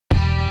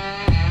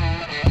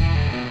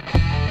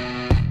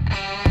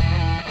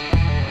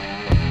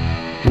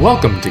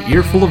Welcome to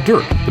Earful of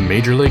Dirt, the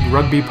Major League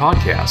Rugby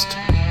podcast,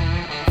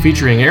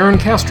 featuring Aaron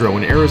Castro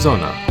in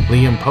Arizona,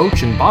 Liam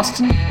Poach in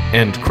Boston,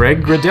 and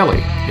Craig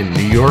Gradelli in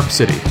New York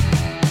City.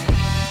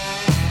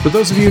 For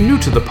those of you new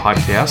to the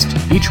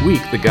podcast, each week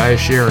the guys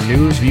share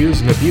news,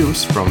 views, and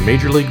abuse from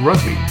Major League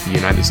Rugby, the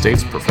United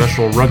States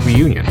Professional Rugby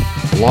Union,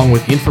 along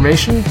with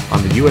information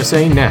on the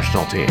USA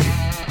national team.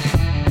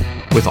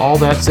 With all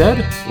that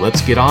said,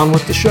 let's get on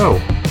with the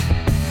show.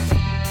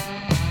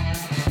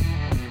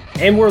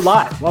 And we're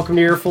live. Welcome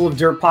to Earful of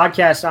Dirt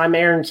podcast. I'm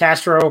Aaron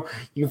Castro.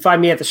 You can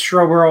find me at the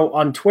Strobro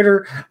on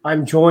Twitter.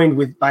 I'm joined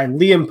by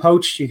Liam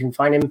Poach. You can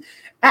find him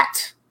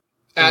at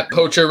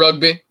Poacher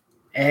Rugby.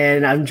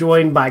 And I'm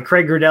joined by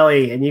Craig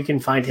Gradelli, and you can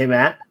find him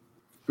at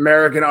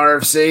American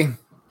RFC.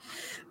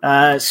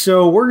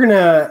 So we're going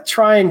to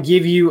try and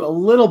give you a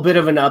little bit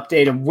of an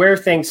update of where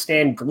things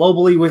stand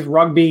globally with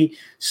rugby,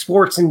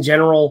 sports in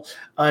general.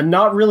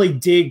 Not really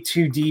dig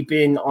too deep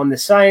in on the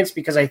science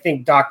because I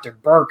think Dr.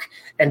 Burke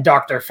and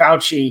Dr.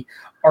 Fauci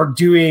are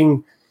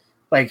doing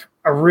like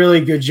a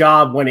really good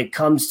job when it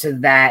comes to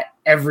that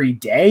every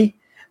day.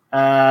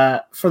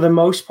 For the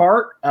most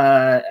part,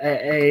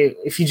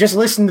 if you just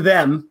listen to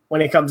them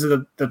when it comes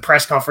to the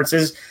press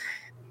conferences,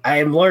 I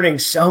am learning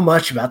so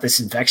much about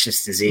this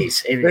infectious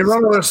disease. They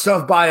run all their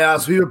stuff by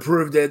us. We've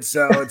approved it,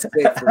 so it's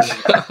safe for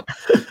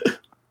me.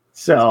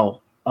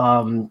 So,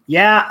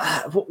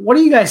 yeah. What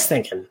are you guys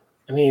thinking?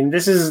 I mean,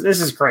 this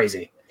is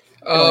crazy.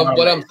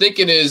 What I'm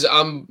thinking is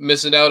I'm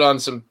missing out on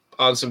some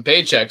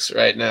paychecks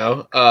right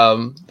now.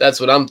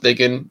 That's what I'm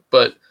thinking.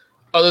 But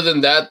other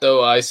than that,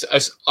 though, I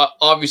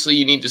obviously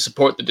you need to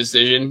support the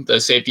decision. The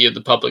safety of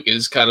the public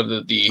is kind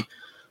of the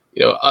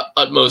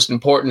utmost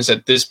importance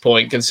at this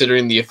point,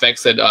 considering the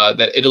effects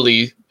that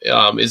Italy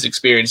is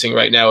experiencing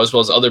right now, as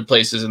well as other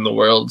places in the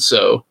world.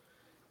 So,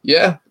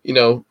 yeah,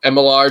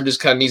 MLR just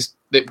kind of needs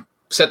to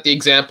set the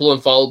example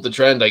and follow the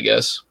trend, I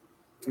guess.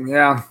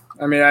 Yeah,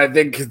 I mean, I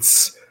think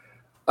it's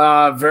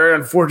a very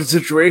unfortunate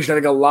situation. I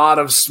think a lot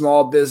of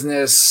small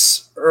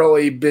business,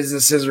 early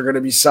businesses are going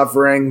to be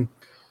suffering.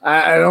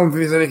 I don't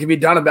think anything can be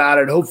done about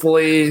it.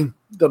 Hopefully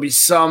there'll be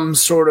some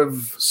sort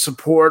of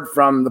support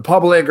from the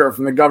public or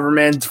from the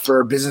government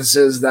for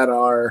businesses that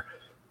are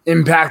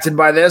impacted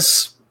by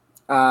this.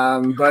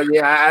 But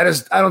yeah,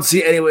 I don't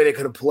see any way they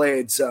could have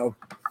played. So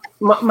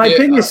my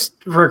biggest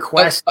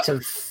request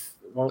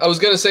I was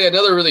going to say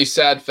another really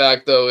sad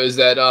fact, though, is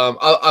that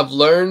I've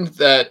learned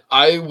that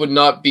I would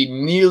not be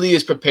nearly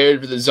as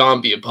prepared for the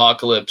zombie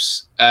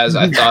apocalypse as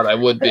I thought I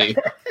would be.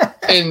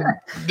 And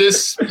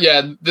this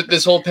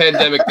whole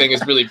pandemic thing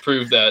has really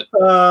proved that.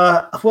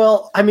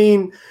 Well, I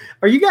mean,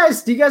 do you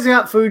guys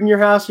got food in your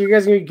house? Are you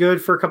guys going to be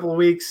good for a couple of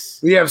weeks?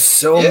 We have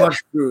so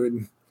much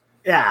food.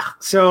 Yeah.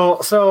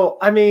 So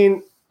I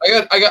mean,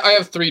 I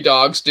have 3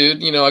 dogs,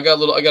 dude. I got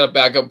a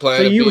backup plan.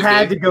 So you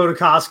had to go to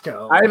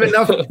Costco. I have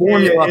enough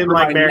formula in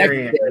like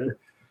Marion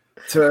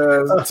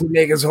to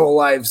make his whole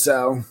life.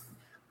 So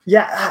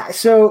yeah.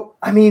 So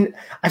I mean,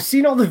 I've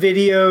seen all the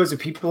videos of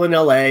people in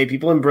LA,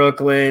 people in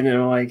Brooklyn,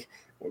 and like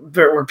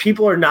where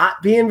people are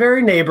not being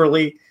very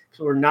neighborly,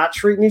 so we're not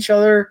treating each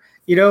other,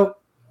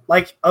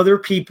 like other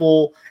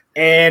people,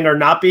 and are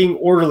not being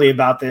orderly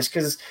about this.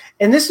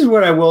 And this is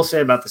what I will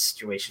say about the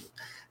situation: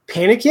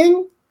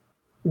 panicking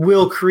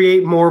will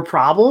create more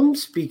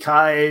problems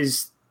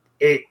because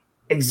it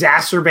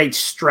exacerbates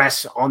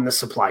stress on the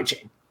supply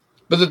chain.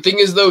 But the thing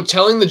is, though,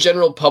 telling the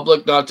general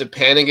public not to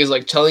panic is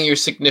like telling your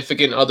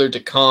significant other to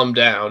calm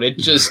down. It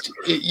just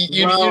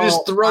you're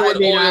just throwing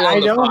oil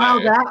on the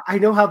fire. I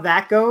know how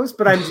that goes,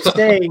 but I'm just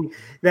saying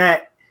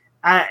that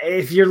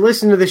if you're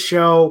listening to the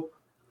show,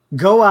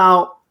 go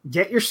out,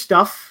 get your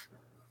stuff,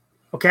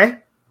 okay?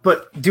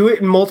 But do it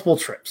in multiple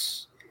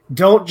trips.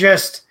 Don't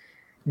just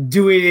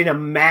do it in a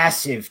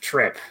massive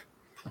trip.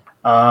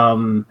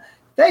 Thanks,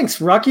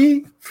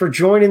 Rucky, for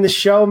joining the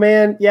show,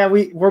 man. Yeah,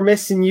 we're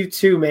missing you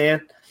too,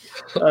 man.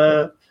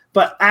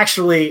 But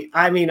actually,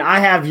 I mean, I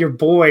have your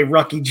boy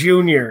Rucky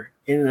Jr.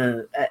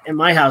 in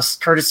my house,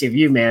 courtesy of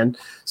you, man.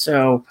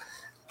 So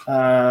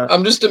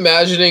I'm just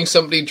imagining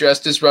somebody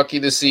dressed as Rucky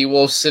the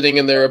Seawolf sitting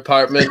in their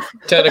apartment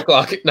 10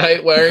 o'clock at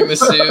night wearing the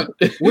suit.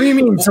 What do you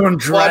mean someone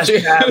dressed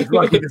as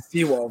Rucky the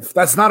Seawolf?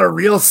 That's not a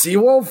real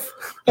seawolf?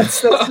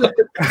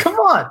 Come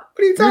on. What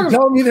are you talking about?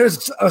 Telling me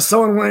there's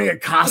someone wearing a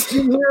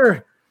costume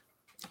here?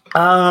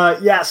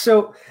 Yeah,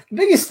 so the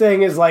biggest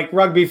thing is like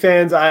rugby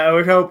fans, I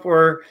would hope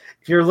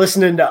if you're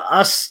listening to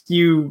us,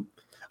 you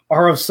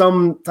are of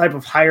some type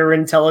of higher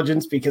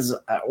intelligence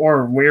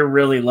or we're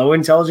really low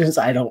intelligence.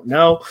 I don't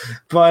know.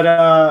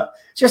 But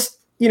just,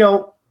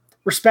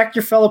 respect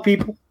your fellow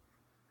people,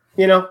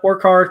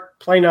 work hard,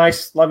 play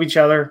nice, love each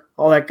other,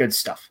 all that good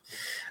stuff.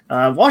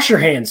 Wash your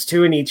hands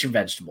too and eat your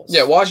vegetables.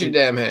 Yeah, wash your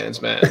damn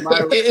hands, man.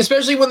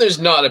 Especially when there's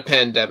not a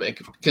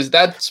pandemic, because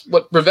that's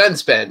what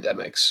prevents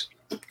pandemics.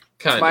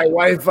 My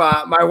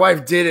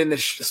wife did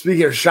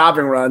speaking of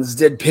shopping runs,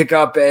 did pick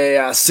up a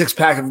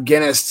 6-pack of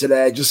Guinness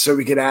today just so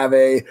we could have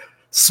a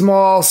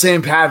small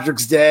St.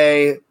 Patrick's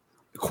Day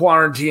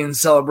quarantine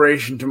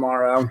celebration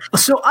tomorrow.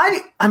 So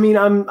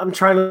I'm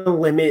trying to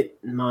limit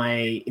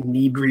my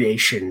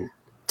inebriation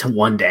to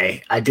one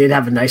day. I did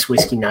have a nice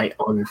whiskey night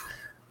on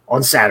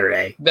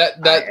Saturday.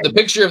 The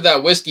picture of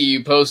that whiskey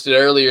you posted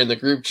earlier in the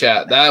group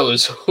chat, that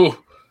was whew.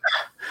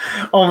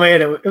 Oh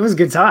man, it was a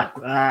good time.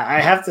 I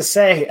have to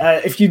say,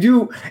 if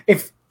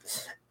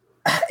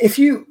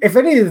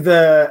any of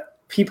the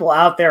people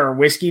out there are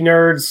whiskey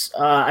nerds,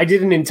 I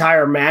did an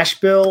entire mash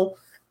bill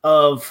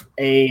of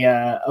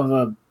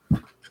a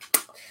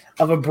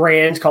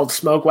brand called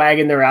Smoke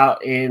Wagon. They're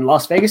out in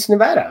Las Vegas,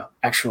 Nevada.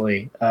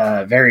 Actually,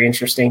 very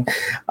interesting.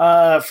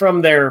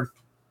 From their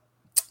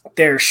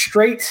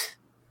straight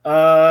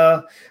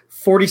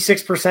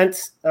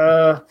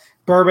 46%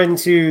 bourbon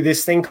to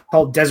this thing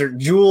called Desert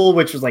Jewel,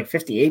 which was like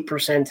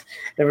 58%.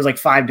 There was like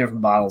 5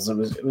 different bottles.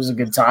 It was a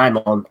good time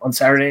on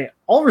Saturday,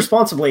 all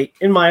responsibly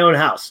in my own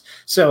house.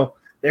 So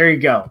there you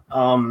go.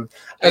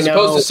 As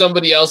opposed to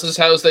somebody else's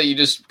house that you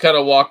just kind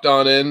of walked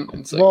on in.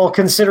 It's like, well,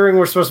 considering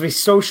we're supposed to be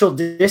social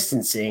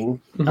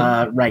distancing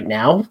right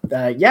now,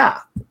 yeah.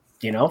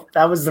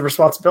 That was the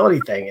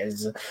responsibility thing,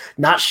 is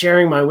not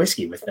sharing my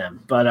whiskey with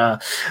them.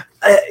 But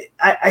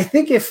I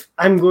think if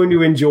I'm going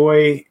to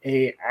enjoy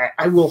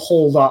I will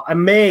hold off. I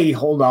may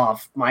hold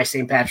off my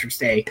St. Patrick's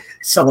Day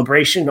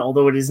celebration,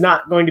 although it is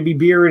not going to be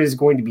beer. It is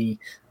going to be,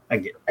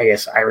 I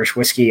guess, Irish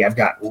whiskey. I've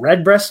got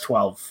Redbreast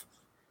 12,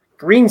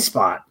 Green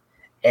Spot,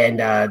 and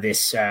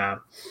this.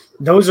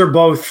 Those are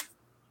both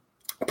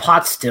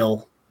pot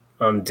still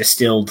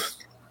distilled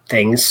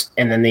things,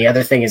 and then the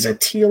other thing is a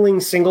Teeling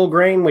single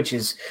grain, which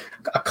is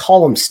a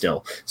column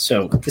still.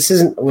 So this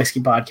isn't a whiskey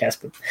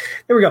podcast, but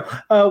there we go.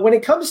 When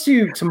it comes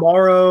to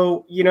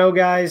tomorrow,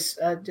 guys,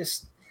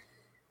 just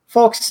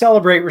folks,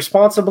 celebrate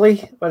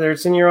responsibly, whether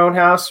it's in your own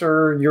house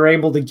or you're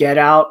able to get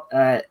out.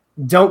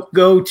 Don't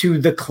go to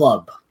the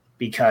club,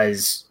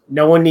 because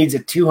no one needs a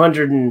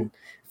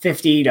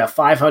 250 to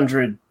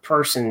 500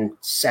 person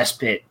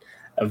cesspit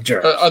of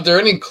germs. Are there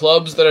any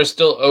clubs that are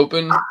still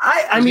open?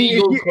 I mean,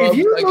 if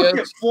you look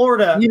at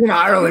Florida, even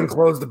Ireland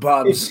closed the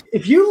pubs.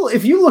 If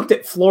you looked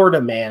at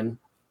Florida, man,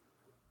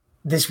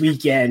 this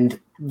weekend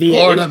via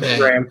Florida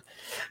Instagram,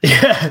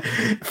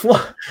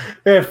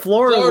 man.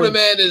 Florida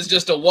man is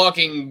just a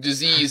walking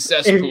disease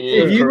cesspool.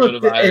 If you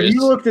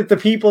looked at the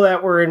people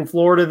that were in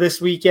Florida this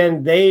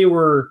weekend, they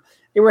were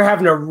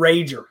having a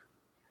rager,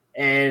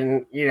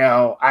 and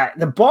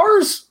the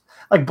bars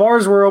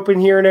were open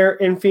here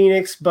in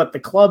Phoenix, but the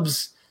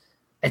clubs,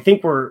 I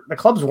think the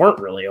clubs weren't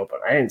really open.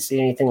 I didn't see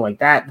anything like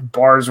that. The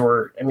bars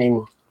were. I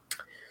mean,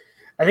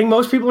 I think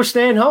most people are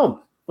staying home,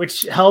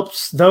 which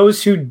helps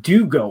those who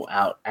do go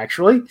out.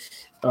 Actually,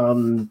 I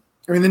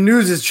mean, the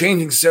news is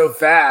changing so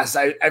fast.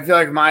 I feel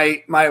like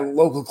my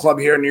local club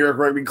here, New York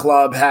Rugby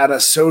Club, had a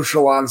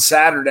social on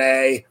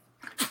Saturday,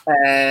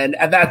 and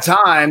at that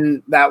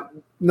time, that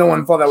no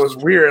one thought that was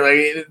weird.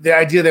 Like, the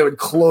idea they would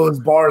close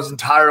bars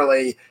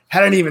entirely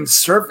hadn't even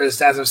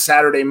surfaced as of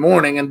Saturday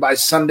morning, and by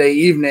Sunday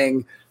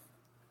evening,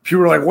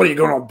 people were like, "What, are you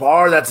going to a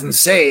bar? That's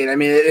insane!" I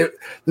mean,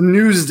 the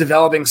news is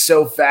developing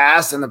so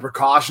fast, and the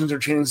precautions are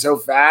changing so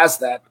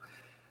fast that,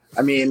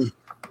 I mean.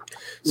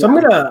 So I'm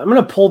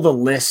gonna pull the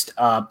list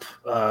up.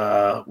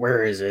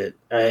 Where is it?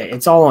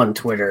 It's all on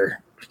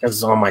Twitter, because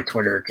it's on my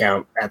Twitter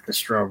account at the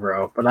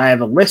Strobro. But I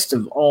have a list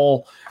of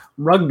all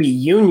rugby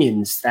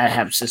unions that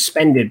have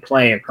suspended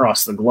play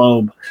across the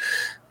globe.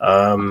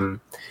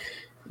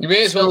 You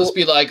may as well just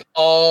be like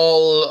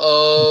all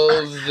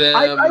of them.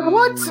 I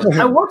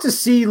want to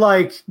see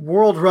like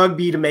World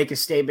Rugby to make a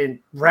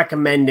statement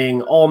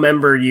recommending all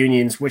member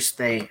unions, which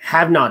they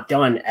have not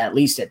done, at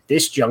least at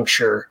this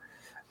juncture.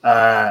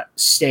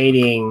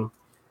 Stating,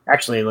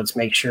 actually, let's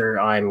make sure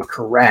I'm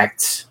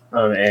correct.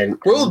 And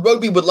World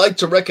Rugby would like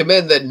to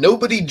recommend that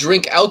nobody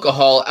drink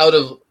alcohol out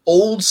of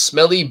old,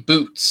 smelly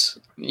boots.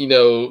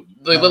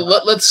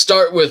 Let's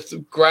start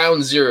with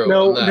ground zero.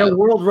 No,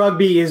 World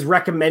Rugby is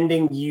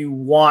recommending you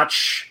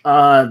watch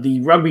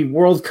the Rugby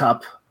World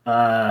Cup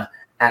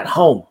at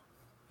home.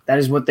 That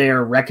is what they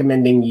are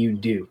recommending you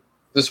do.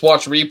 Just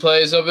watch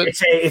replays of it.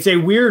 It's a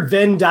weird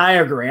Venn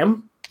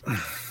diagram.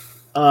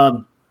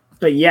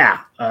 But yeah,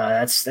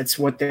 that's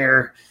what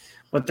they're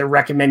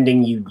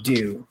recommending you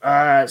do.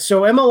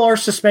 So MLR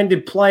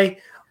suspended play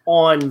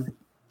on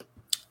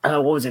the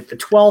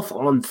 12th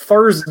on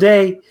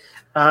Thursday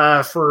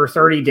for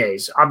 30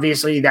 days.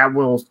 Obviously, that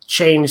will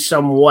change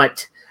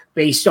somewhat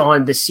based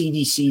on the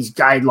CDC's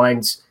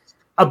guidelines,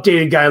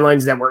 updated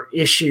guidelines that were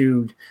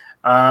issued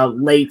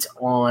late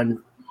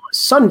on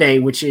Sunday,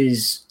 which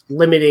is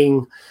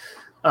limiting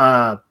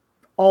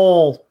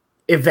all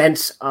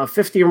events of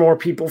 50 or more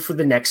people for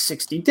the next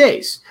 60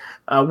 days.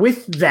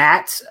 With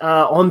that,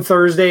 on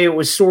Thursday, it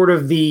was sort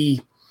of the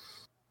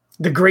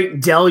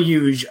great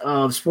deluge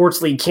of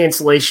sports league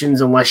cancellations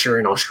unless you're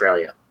in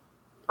Australia,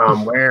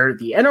 where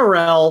the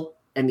NRL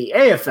and the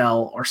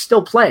AFL are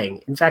still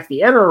playing. In fact,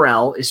 the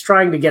NRL is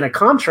trying to get a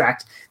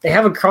contract. They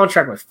have a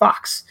contract with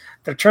Fox.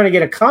 They're trying to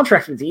get a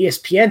contract with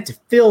ESPN to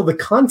fill the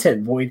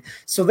content void.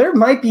 So there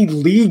might be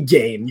league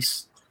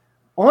games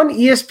on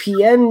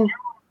ESPN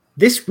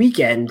this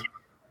weekend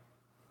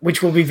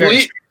which will be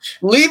very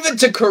leave it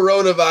to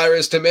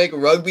coronavirus to make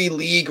rugby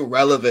league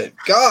relevant.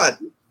 God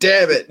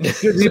damn it.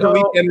 It's going to be the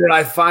weekend where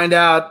I find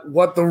out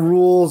what the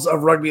rules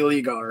of rugby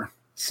league are.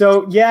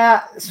 So,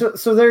 yeah,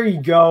 so there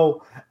you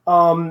go.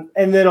 And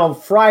then on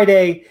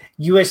Friday,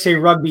 USA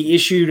Rugby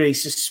issued a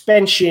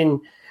suspension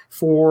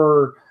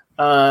for,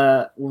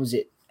 what was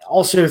it?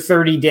 Also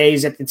 30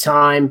 days at the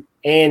time,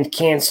 and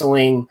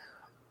canceling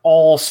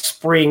all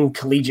spring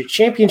collegiate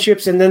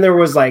championships. And then there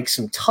was like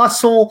some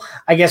tussle.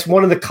 I guess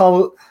one of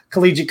the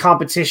collegiate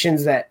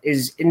competitions that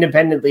is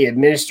independently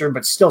administered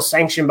but still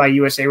sanctioned by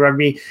USA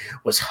Rugby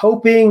was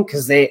hoping,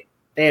 because they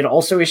had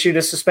also issued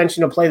a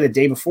suspension to play the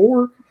day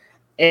before,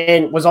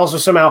 and was also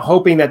somehow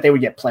hoping that they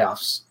would get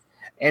playoffs.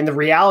 And the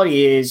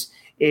reality is,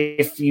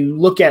 if you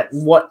look at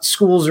what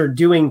schools are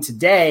doing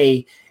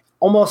today,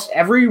 almost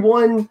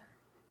everyone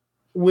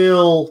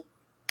will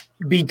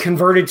be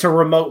converted to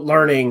remote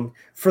learning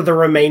for the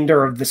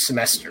remainder of the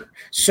semester.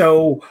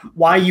 So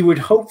why you would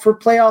hope for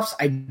playoffs,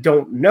 I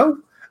don't know.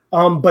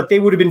 But they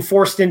would have been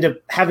forced into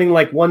having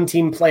like one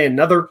team play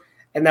another,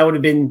 and that would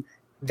have been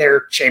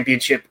their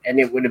championship, and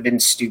it would have been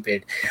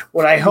stupid.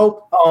 What I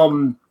hope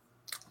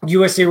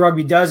USA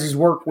Rugby does is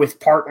work with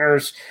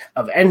partners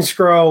of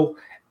NSCRO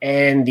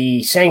and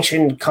the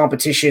sanctioned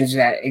competitions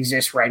that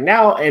exist right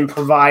now, and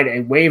provide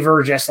a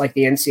waiver just like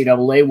the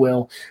NCAA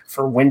will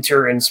for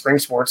winter and spring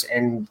sports,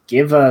 and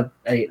give an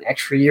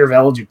extra year of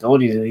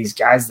eligibility to these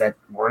guys that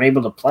weren't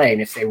able to play.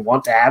 And if they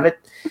want to have it,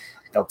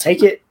 they'll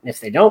take it. And if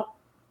they don't,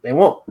 they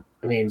won't.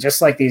 I mean,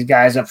 just like these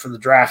guys up for the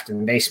draft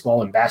in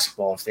baseball and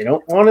basketball, if they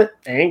don't want it,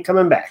 they ain't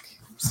coming back.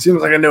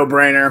 Seems like a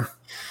no-brainer.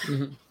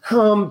 Mm-hmm.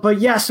 But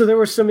yeah, so there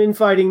was some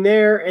infighting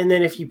there, and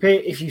then if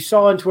you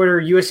saw on Twitter,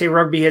 USA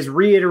Rugby has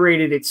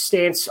reiterated its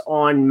stance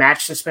on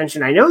match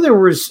suspension. I know there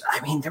was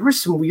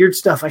some weird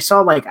stuff. I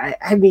saw I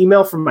had an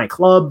email from my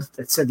club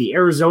that said the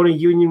Arizona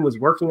Union was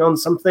working on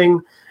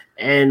something,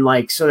 and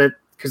so that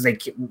because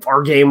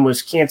our game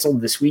was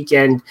canceled this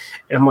weekend,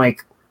 and I'm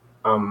like,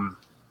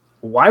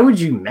 why would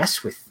you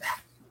mess with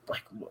that?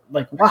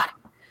 Like why?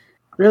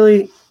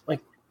 Really? Like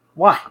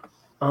why?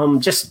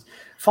 Just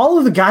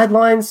follow the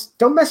guidelines.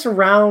 Don't mess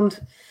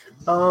around.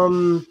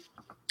 Well,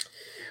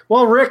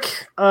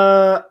 Rick,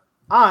 as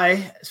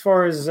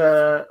far as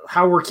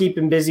how we're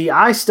keeping busy,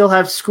 I still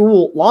have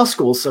law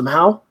school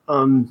somehow.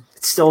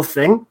 It's still a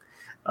thing.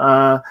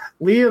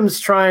 Liam's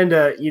trying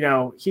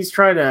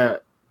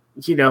to,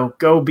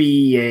 go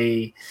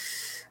be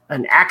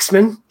an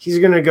axeman. He's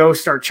going to go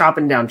start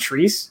chopping down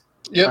trees.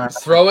 Yep,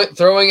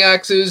 throwing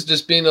axes,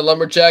 just being a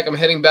lumberjack. I'm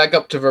heading back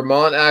up to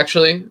Vermont,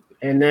 actually.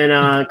 And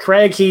then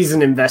Craig, he's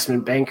an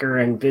investment banker,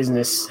 and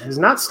business has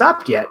not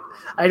stopped yet.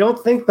 I don't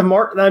think the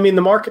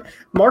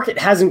market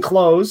hasn't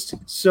closed,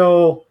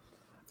 so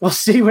we'll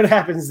see what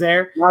happens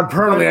there. Not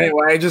permanently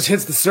anyway. It just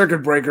hits the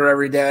circuit breaker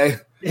every day.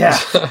 Yeah.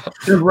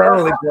 It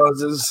rarely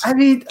closes. I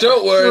mean,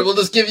 don't worry, we'll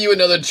just give you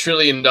another $1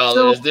 trillion.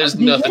 There's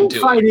nothing to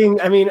fighting.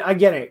 I mean, I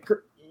get it.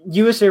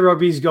 USA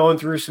Rugby is going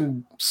through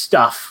some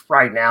stuff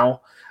right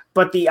now,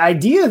 but the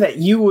idea that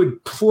you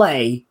would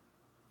play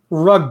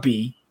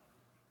rugby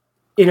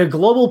in a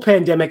global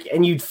pandemic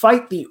and you'd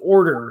fight the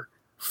order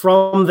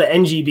from the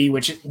NGB,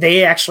 which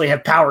they actually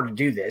have power to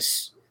do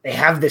this. They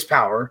have this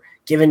power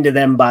given to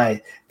them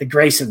by the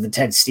grace of the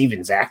Ted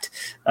Stevens Act.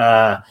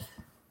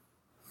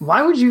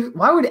 Why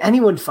would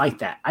anyone fight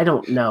that? I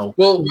don't know.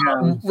 Well,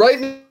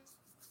 right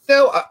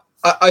now,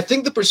 I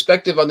think the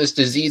perspective on this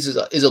disease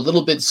is a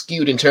little bit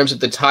skewed in terms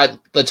of the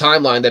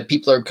timeline that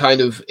people are kind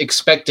of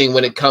expecting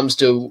when it comes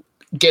to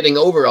getting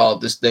over all of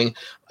this thing.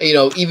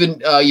 Even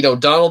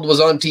Donald was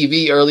on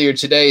TV earlier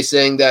today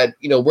saying that,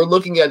 we're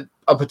looking at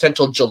a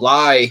potential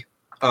July,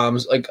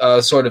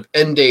 sort of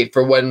end date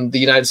for when the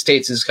United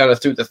States is kind of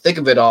through the thick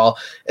of it all.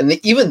 And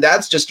even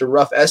that's just a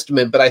rough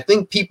estimate. But I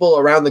think people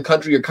around the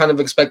country are kind of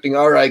expecting,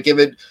 all right, give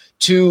it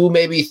 2,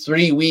 maybe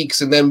 3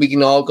 weeks, and then we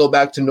can all go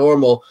back to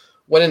normal.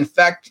 When in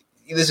fact,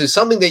 this is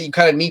something that you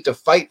kind of need to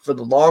fight for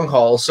the long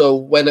haul. So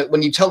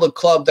when you tell a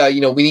club that,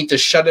 we need to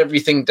shut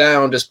everything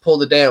down, just pull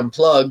the damn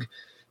plug,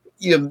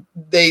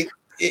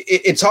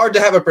 it's hard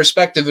to have a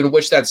perspective in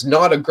which that's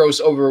not a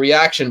gross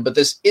overreaction, but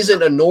this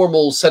isn't a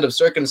normal set of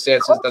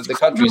circumstances that the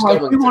country is going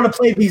through. We want to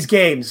play these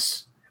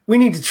games. We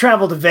need to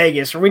travel to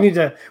Vegas, or we need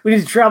to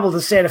travel to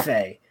Santa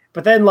Fe.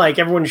 But then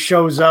everyone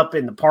shows up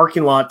in the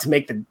parking lot to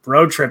make the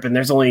road trip, and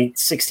there's only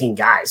 16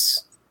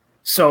 guys.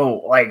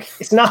 So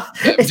it's not.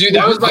 Dude,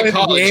 that was my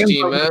college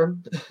team,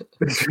 man.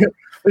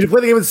 Would you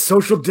play the game with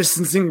social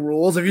distancing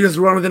rules? If you just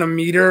run within a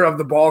meter of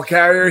the ball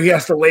carrier, he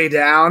has to lay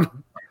down.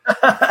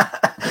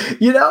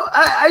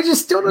 I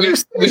just don't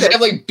understand. We should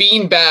have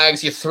bean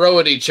bags you throw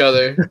at each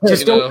other.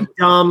 Just don't be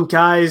dumb,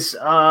 guys.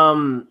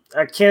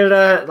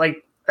 Canada,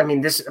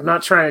 this. I'm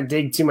not trying to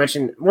dig too much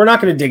in. We're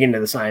not going to dig into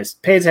the science.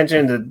 Pay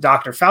attention to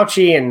Dr.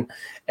 Fauci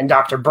and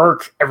Dr.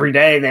 Burke every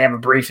day. They have a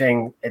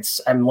briefing.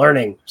 I'm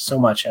learning so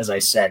much, as I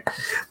said.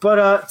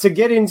 But to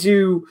get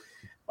into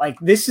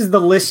this is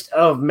the list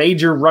of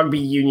major rugby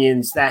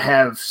unions that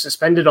have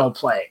suspended all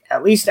play,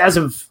 at least as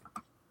of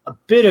a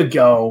bit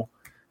ago.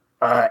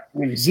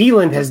 New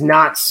Zealand has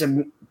not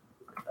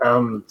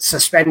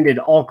suspended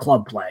all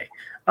club play.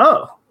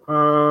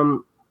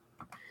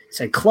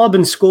 Say club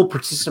and school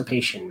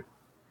participation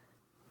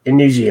in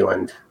New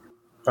Zealand.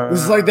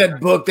 This is like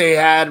that book they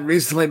had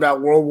recently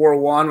about World War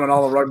I when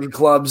all the rugby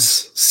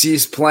clubs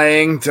ceased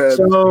playing.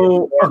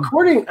 So,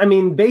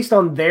 based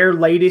on their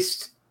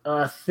latest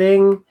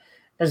thing,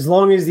 as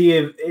long as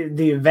the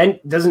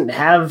event doesn't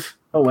have.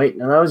 Oh wait,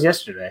 no, that was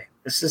yesterday.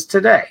 This is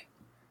today.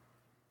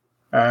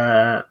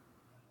 No.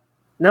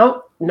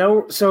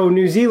 So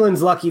New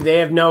Zealand's lucky; they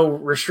have no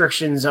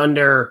restrictions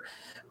under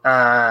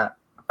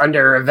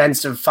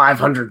events of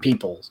 500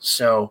 people.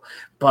 So,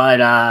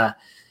 but.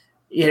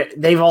 Yeah,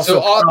 they've also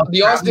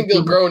the Austin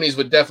Gilgronis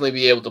would definitely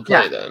be able to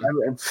play then.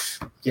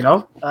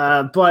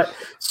 But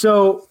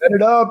so set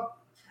it up.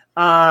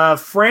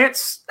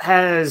 France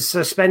has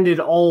suspended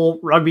all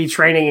rugby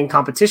training and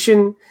competition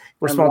in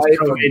response to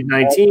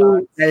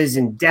COVID-19. That is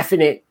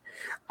indefinite.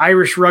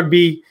 Irish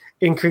rugby,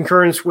 in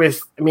concurrence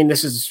with,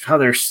 this is how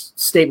their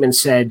statement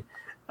said,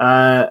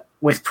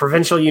 with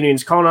provincial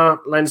unions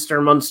Connacht,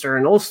 Leinster, Munster,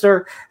 and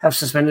Ulster, have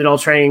suspended all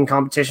training and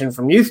competition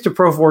from youth to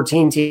Pro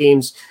 14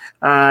 teams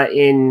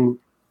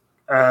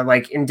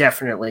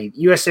indefinitely.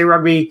 USA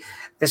Rugby,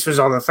 this was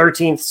on the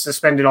 13th,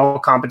 suspended all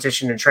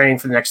competition and training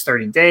for the next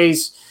 30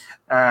 days.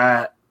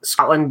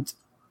 Scotland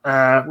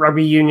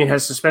Rugby Union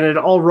has suspended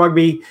all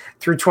rugby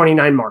through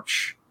 29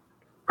 March.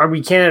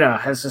 Rugby Canada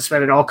has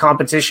suspended all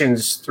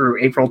competitions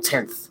through April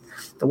 10th.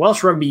 The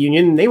Welsh Rugby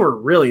Union, they were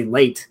really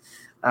late.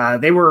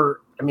 They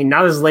were,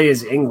 not as late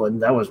as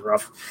England. That was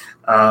rough.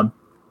 The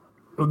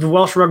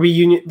Welsh Rugby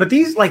Union, but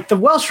the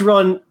Welsh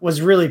run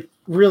was really,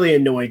 really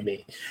annoyed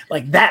me.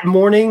 Like that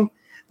morning,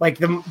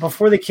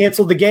 before they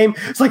canceled the game,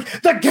 it's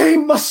like the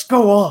game must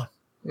go on.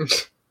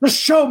 The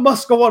show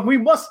must go on. We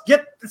must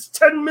get this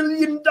 $10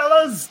 million.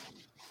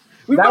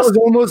 Was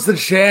almost the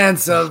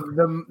chance of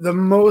the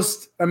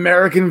most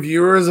American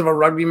viewers of a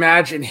rugby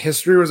match in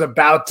history was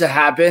about to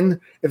happen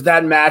if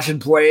that match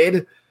had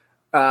played.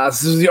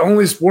 This is the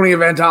only sporting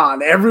event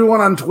on. Everyone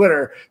on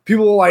Twitter,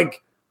 people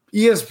like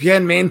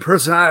ESPN main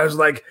personalities,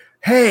 like,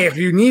 hey, if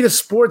you need a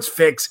sports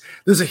fix,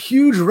 there's a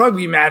huge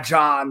rugby match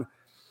on.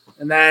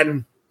 And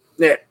then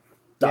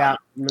yeah,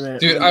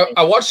 dude,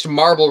 I watched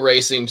marble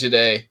racing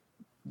today.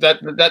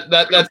 That's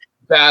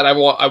bad. I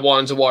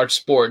wanted to watch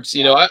sports.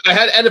 I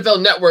had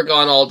NFL Network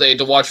on all day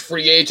to watch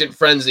Free Agent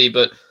Frenzy,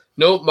 but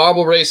nope,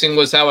 marble racing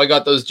was how I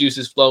got those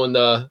juices flowing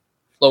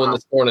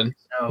this morning.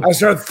 I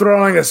started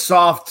throwing a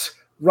soft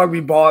rugby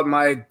ball at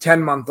my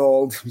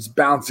 10-month-old. He's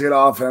bouncing it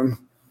off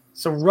him.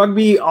 So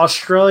Rugby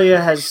Australia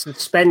has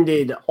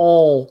suspended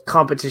all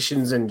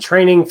competitions and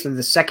training through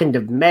the 2nd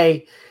of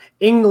May.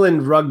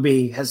 England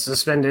Rugby has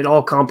suspended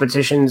all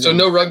competitions. So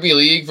no rugby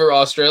league for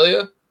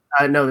Australia?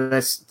 No,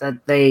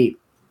 they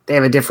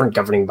have a different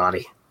governing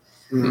body.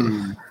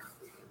 Mm.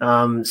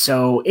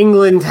 So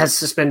England has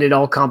suspended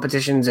all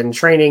competitions and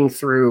training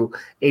through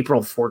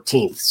April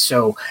 14th.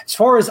 So as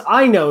far as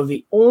I know,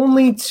 the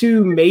only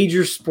two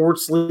major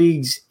sports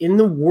leagues in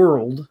the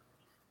world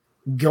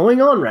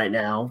going on right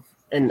now,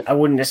 and I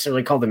wouldn't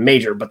necessarily call them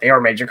major, but they are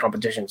major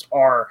competitions,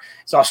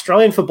 is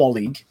Australian Football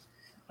League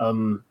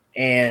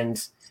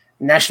and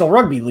National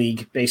Rugby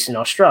League based in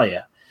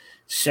Australia.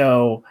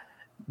 So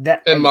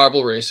that and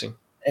marble racing.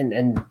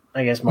 And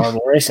I guess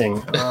marble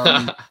racing.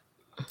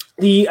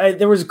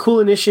 There was a cool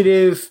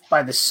initiative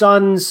by the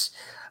Suns.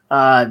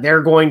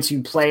 They're going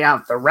to play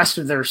out the rest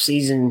of their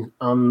season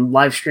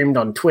live streamed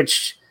on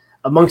Twitch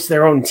amongst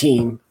their own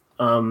team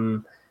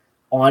on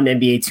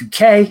NBA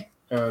 2K.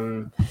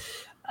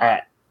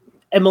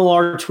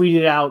 MLR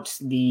tweeted out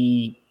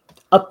the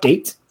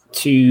update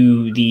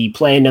to the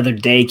Play Another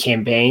Day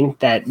campaign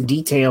that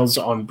details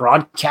on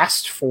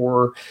broadcast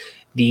for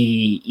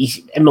the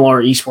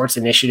MLR Esports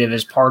initiative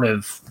as part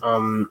of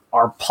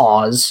our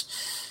pause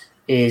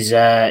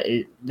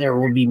there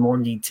will be more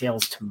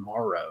details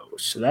tomorrow.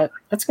 So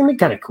that's going to be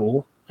kind of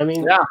cool.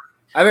 Yeah,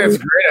 I think it's a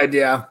great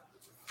idea.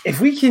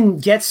 If we can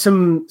get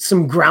some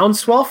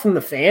groundswell from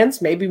the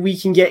fans, maybe we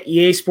can get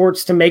EA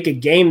Sports to make a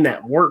game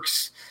that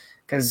works.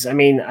 Because I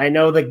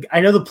know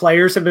the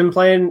players have been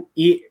playing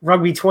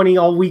Rugby 20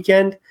 all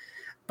weekend,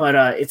 but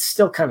it's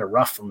still kind of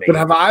rough for me. But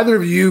have either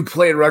of you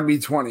played Rugby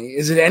 20?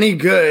 Is it any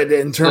good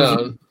in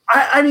terms of?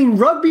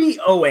 Rugby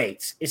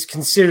 08 is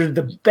considered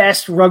the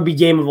best rugby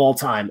game of all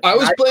time. I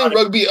was playing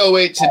Rugby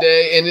 08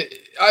 today, and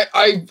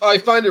I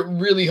find it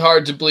really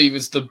hard to believe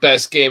it's the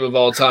best game of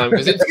all time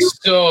because it's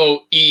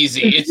so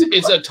easy.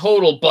 It's a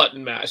total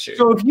button masher.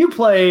 So if you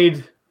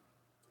played,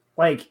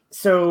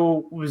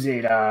 was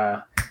it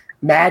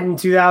Madden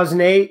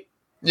 2008?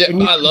 Yeah,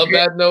 I love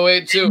Madden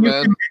 08 too,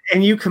 man.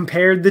 And you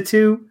compared the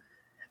two.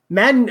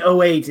 Madden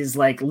 08 is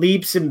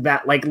leaps and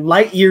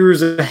light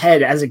years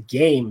ahead as a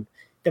game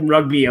than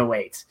Rugby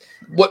 08.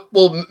 Madden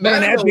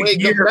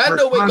 08 got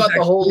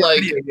the whole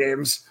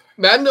games.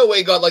 Madden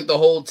 08 got the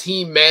whole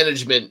team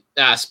management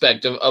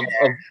aspect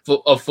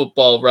of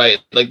football, right?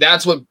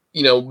 That's what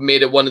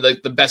made it one of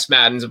the best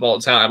Maddens of all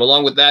time,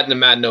 along with that and the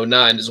Madden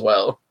 09 as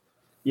well.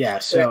 Yeah.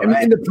 So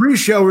in the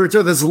pre-show, we were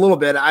talking this a little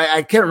bit.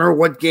 I can't remember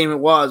what game it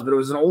was, but it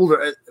was an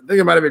older. I think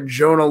it might have been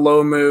Jonah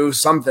Lomu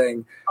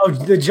something. Oh,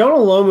 the Jonah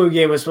Lomu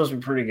game was supposed to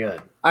be pretty good.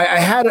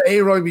 I had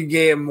a rugby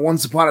game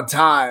once upon a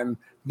time,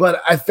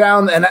 but I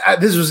found, and I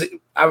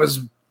was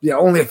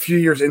only a few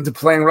years into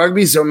playing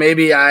rugby, so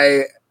maybe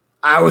I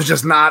was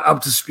just not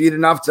up to speed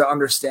enough to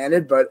understand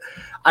it. But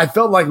I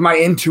felt like my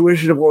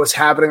intuition of what was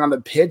happening on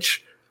the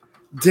pitch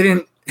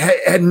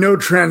had no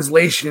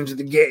translation into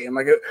the game.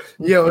 Like,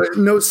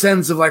 no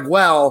sense of like,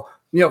 well,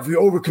 if we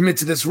overcommit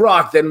to this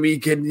rock, then we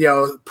can,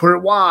 put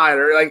it wide,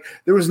 or like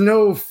there was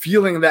no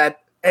feeling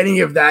that any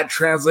of that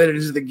translated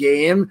into the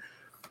game.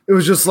 It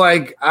was just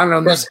like, I don't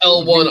know. Press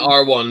L1,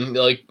 R1.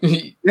 Like,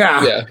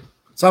 yeah.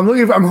 So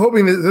I'm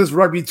hoping that this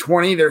Rugby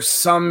 20, there's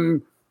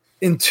some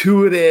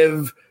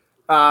intuitive,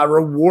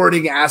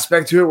 rewarding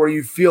aspect to it where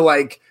you feel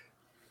like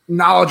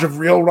knowledge of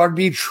real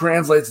rugby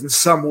translates in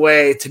some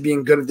way to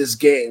being good at this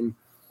game.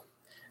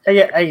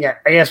 I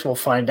guess we'll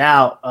find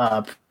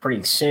out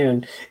pretty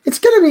soon. It's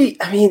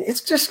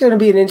just going to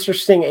be an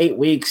interesting 8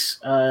 weeks.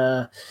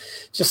 Folks,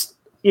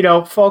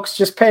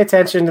 just pay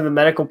attention to the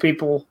medical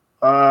people.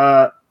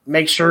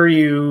 Make sure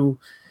you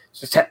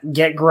just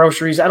get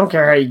groceries. I don't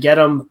care how you get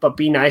them, but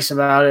be nice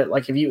about it.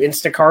 Like if you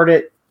Instacart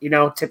it,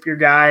 tip your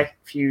guy.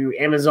 If you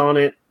Amazon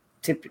it,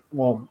 tip.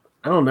 Well,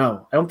 I don't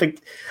know. I don't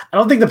think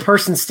the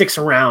person sticks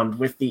around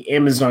with the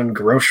Amazon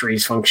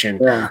groceries function.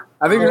 Yeah,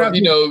 I think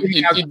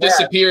you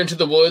disappear into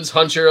the woods,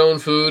 hunt your own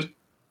food.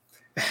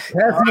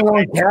 Having your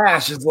own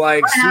cash is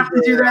like I have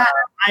to do that.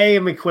 I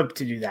am equipped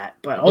to do that,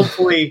 but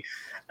hopefully,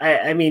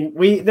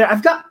 we've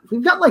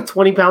got like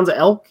 20 pounds of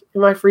elk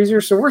in my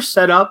freezer, so we're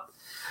set up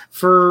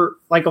for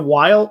like a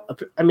while.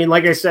 I mean,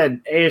 like I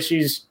said,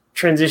 ASU's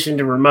transitioned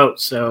to remote,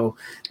 so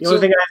the only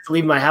thing I have to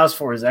leave my house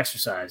for is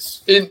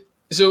exercise.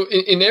 So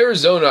in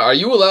Arizona, are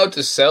you allowed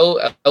to sell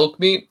elk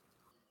meat?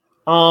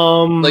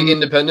 Like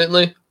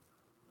independently?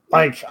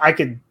 Like I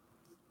could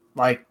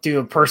do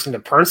a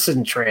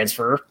person-to-person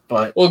transfer,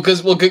 but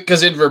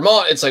because in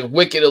Vermont it's like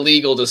wicked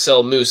illegal to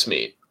sell moose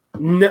meat.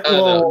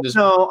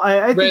 No,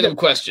 I random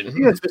question. I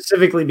think that's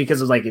specifically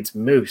because of like it's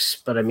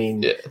moose, but I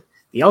mean,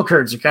 the elk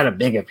herds are kind of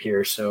big up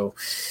here, so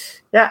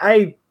yeah,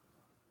 I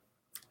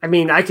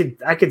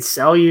could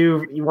sell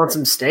you. You want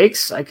some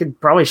steaks? I could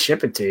probably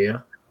ship it to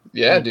you.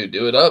 Yeah, dude,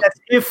 do it up.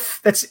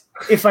 That's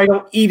if I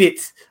don't eat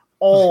it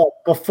all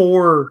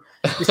before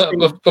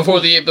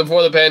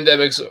the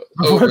pandemic's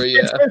over.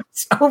 Yeah,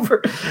 it's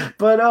over.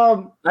 But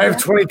I have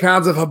 20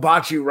 pounds of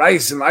hibachi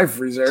rice in my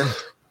freezer.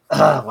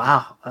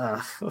 Wow.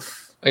 I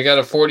got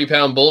a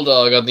 40-pound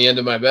bulldog on the end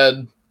of my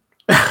bed.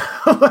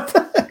 What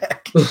the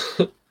heck?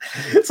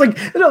 It's like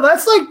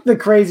that's like the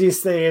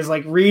craziest thing is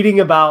like reading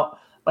about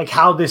like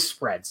how this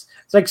spreads.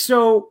 It's like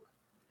so.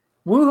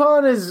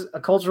 Wuhan is a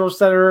cultural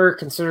center,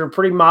 considered a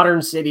pretty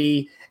modern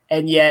city,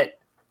 and yet,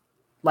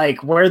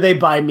 like, where they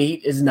buy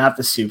meat is not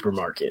the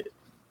supermarket.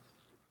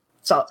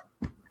 So,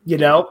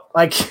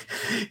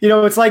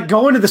 it's like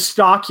going to the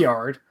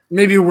stockyard.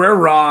 Maybe we're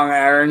wrong,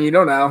 Aaron. You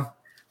don't know.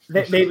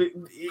 Maybe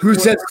who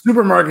said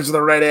supermarkets are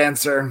the right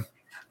answer?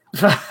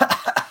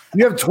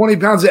 You have 20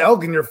 pounds of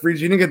elk in your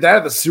freezer. You didn't get that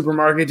at the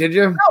supermarket, did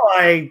you? No,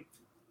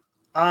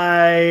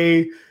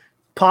 I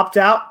popped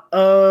out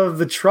of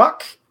the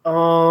truck.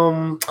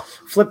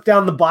 Flipped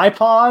down the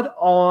bipod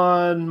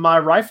on my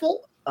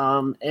rifle,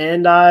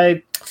 and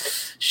I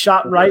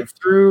shot right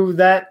through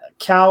that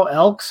cow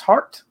elk's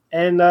heart,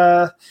 and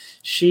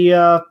she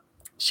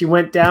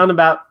went down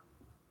about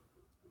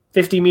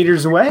 50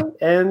 meters away,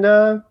 and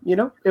if you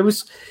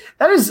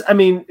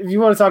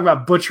want to talk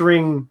about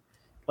butchering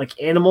like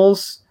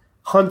animals,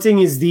 hunting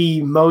is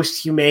the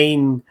most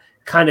humane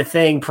kind of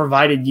thing,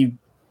 provided you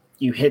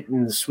hit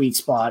in the sweet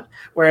spot,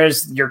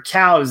 whereas your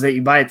cows that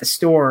you buy at the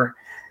store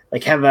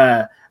like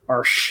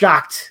are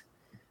shocked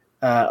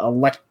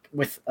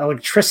with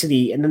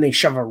electricity, and then they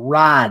shove a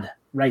rod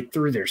right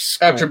through their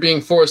skull. After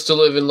being forced to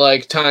live in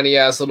like tiny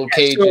ass little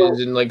cages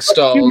and like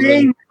stalls.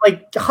 Humane,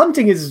 like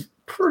hunting is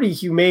pretty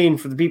humane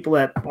for the people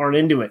that aren't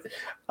into it.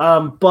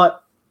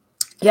 But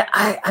yeah,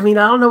 I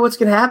don't know what's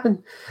going to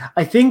happen.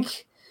 I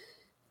think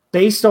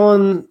based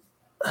on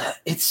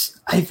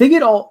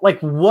it all, like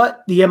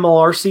what the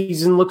MLR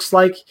season looks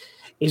like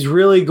is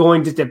really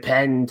going to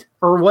depend,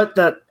 or what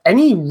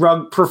any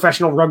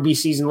professional rugby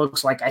season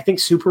looks like. I think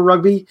Super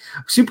Rugby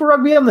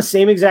on the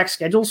same exact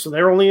schedule, so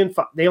they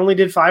only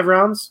did 5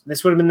 rounds.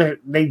 This would have been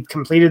they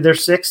completed their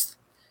 6th,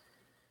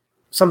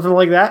 something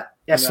like that.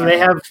 Yeah, so they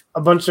have a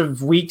bunch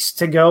of weeks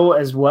to go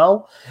as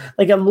well.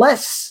 Like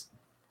unless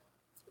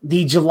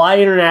the July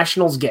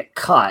internationals get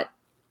cut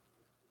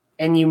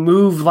and you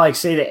move, like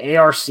say the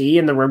ARC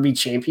and the Rugby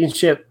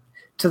Championship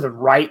to the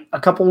right a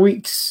couple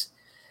weeks,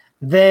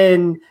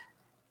 then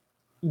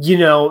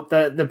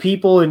the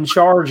people in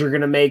charge are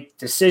going to make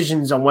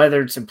decisions on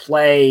whether to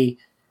play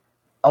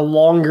a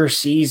longer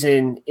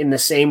season in the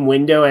same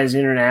window as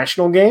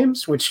international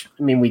games, which,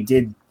 we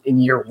did in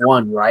year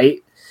 1,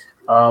 right?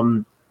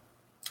 And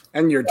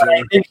year 2.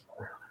 I think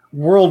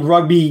World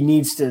Rugby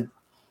needs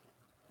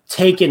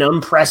take an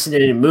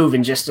unprecedented move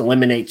and just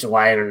eliminate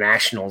July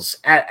internationals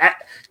at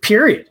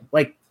period.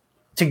 Like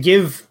to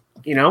give,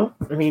 I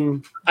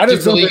mean, I just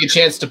give the league a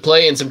chance to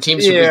play and some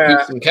teams to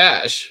recoup some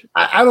cash.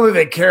 I don't think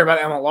they care about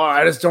MLR.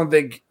 I just don't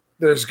think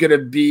there's going to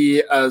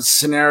be a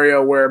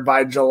scenario where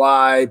by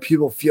July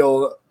people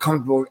feel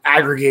comfortable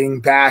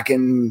aggregating back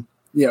in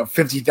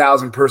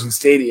 50,000 person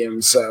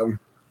stadiums. So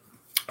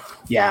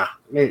yeah,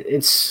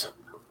 it's.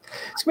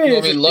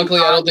 Luckily,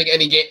 I don't think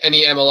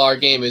any MLR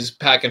game is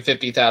packing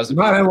 50,000.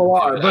 Not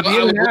MLR, but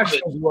the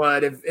internationals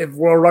would if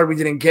World Rugby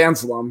didn't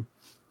cancel them.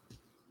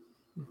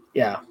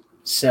 Yeah.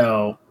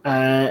 So,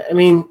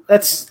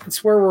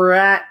 that's where we're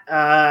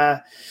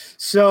at.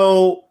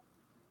 So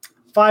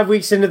 5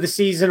 weeks into the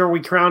season, are we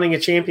crowning a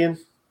champion?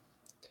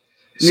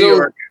 New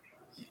York.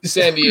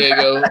 San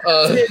Diego.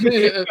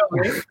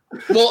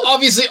 Well,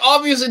 obviously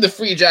the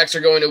Free Jacks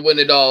are going to win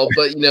it all.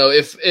 But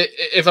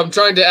if I'm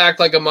trying to act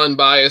like I'm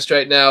unbiased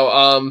right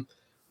now,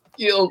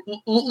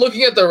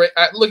 looking at the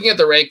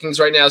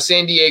rankings right now,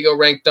 San Diego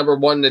ranked number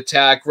 1 in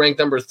attack, ranked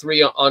number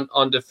 3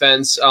 on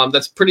defense.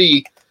 That's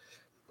pretty.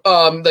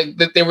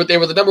 They were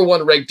the number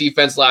 1 ranked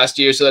defense last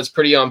year, so that's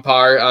pretty on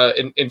par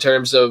in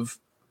terms of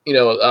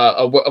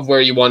of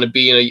where you want to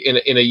be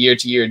in a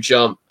year-to-year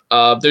jump.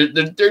 They're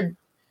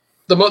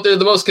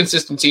the most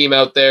consistent team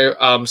out there,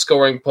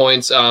 scoring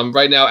points.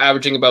 Right now,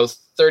 averaging about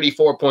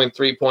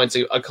 34.3 points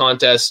a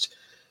contest.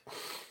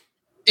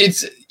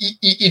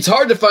 It's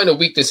hard to find a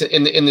weakness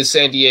in the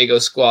San Diego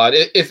squad.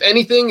 If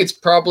anything, it's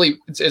probably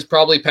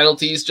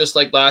penalties. Just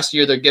like last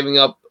year, they're giving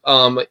up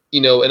an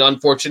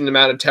unfortunate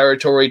amount of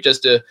territory,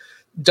 just a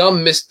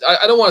dumb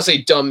I don't want to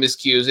say dumb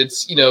miscues.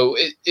 It's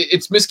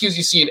it's miscues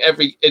you see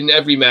in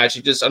every match.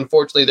 It just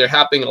unfortunately they're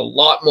happening a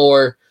lot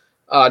more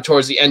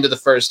towards the end of the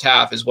first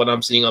half is what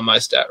I'm seeing on my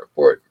stat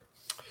report.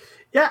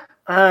 Yeah,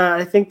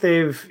 I think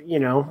they've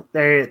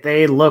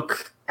they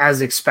look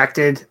as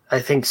expected. I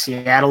think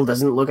Seattle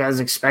doesn't look as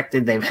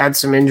expected. They've had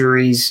some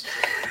injuries.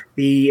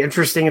 The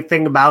interesting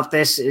thing about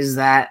this is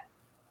that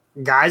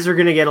guys are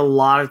going to get a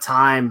lot of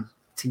time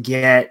to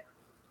get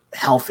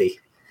healthy.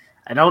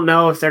 I don't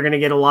know if they're going to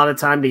get a lot of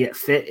time to get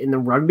fit in the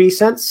rugby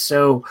sense.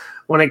 So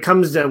when it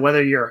comes to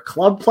whether you're a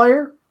club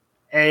player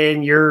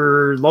and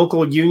your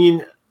local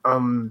union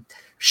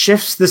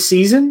shifts the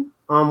season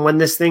when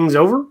this thing's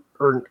over,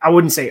 or I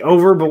wouldn't say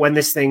over, but when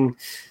this thing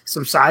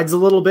subsides a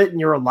little bit and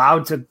you're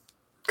allowed to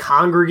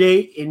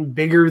congregate in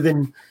bigger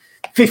than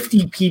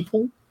 50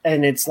 people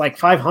and it's like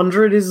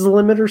 500 is the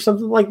limit or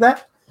something like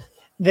that,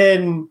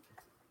 then,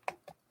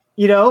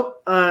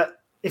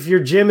 if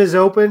your gym is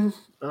open,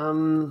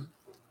 go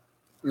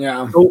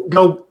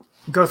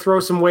throw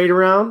some weight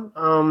around.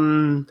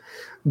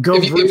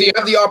 If you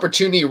have the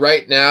opportunity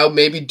right now,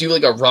 maybe do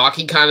like a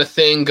Rocky kind of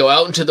thing. Go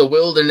out into the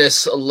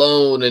wilderness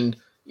alone and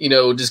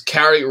just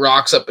carry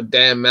rocks up a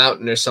damn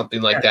mountain or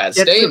something like that.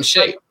 Stay in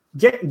shape.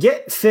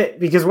 Get fit,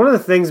 because one of the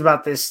things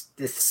about this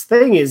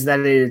thing is that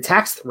it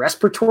attacks the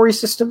respiratory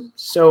system.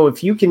 So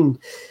if you can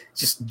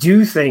just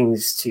do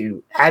things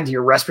to add to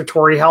your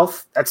respiratory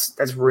health,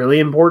 that's really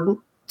important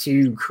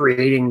to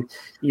creating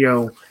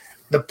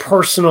the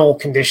personal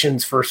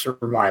conditions for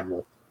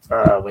survival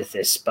with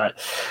this. But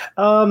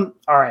all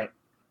right,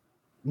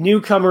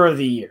 newcomer of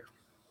the year,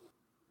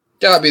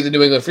 gotta be the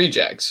New England Free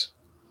Jacks.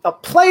 A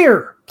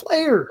player.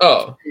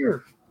 Oh,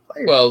 player.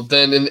 Well,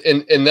 then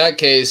in that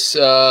case,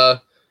 should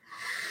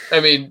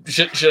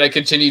I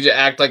continue to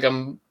act like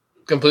I'm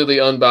completely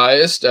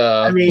unbiased?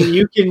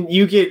 You can.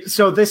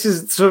 So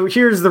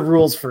here's the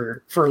rules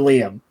for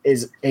Liam: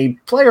 is a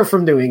player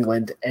from New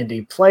England and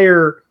a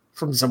player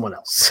from someone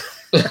else.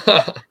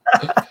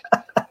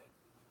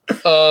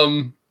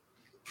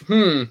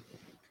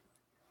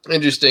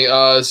 Interesting.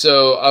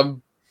 So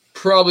I'm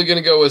probably going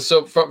to go with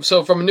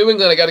from New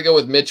England. I got to go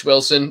with Mitch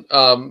Wilson.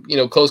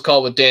 Close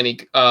call with Danny.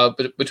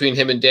 Between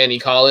him and Danny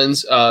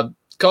Collins.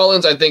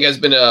 Collins, I think, has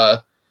been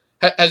the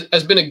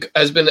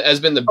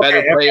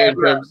better player. I'm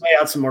going to lay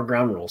out some more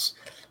ground rules.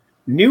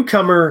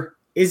 Newcomer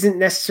isn't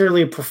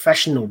necessarily a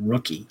professional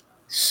rookie,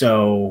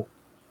 so.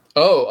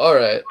 Oh, all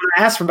right.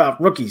 I asked about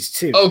rookies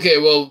too. Okay,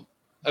 well,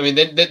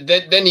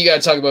 then you got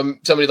to talk about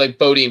somebody like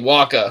Bodine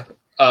Waka,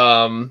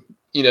 or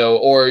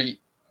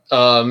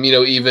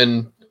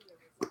even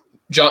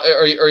John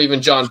or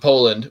even John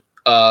Poland.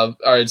 All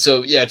right,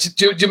 so yeah,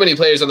 too many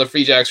players on the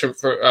Free Jacks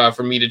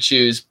for me to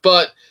choose,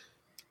 but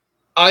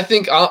I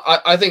think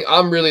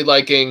I'm really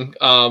liking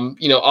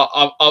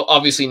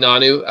obviously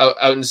Nanu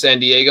out in San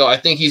Diego. I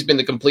think he's been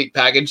the complete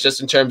package just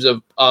in terms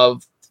of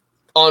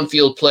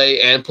on-field play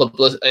and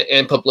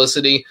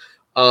publicity,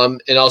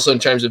 and also in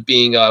terms of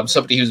being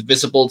somebody who's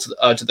visible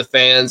to the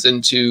fans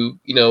and to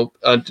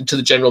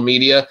the general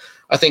media.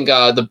 I think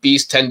the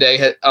Beast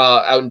 10-Day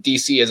out in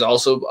DC has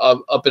also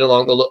been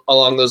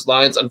along those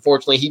lines.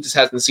 Unfortunately, he just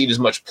hasn't seen as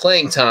much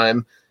playing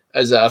time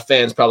as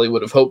fans probably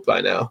would have hoped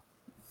by now.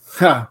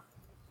 Huh.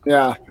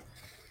 Yeah.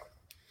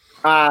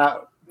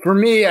 For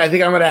me, I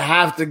think I'm going to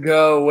have to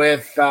go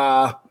with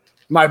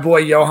my boy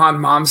Johan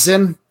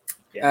Momsen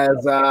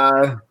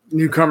as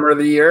newcomer of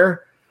the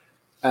year.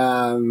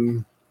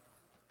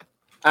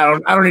 I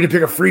don't need to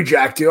pick a free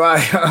jack, do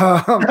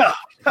I?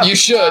 You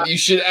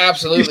should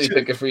absolutely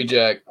pick a free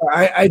jack.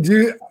 I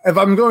do. If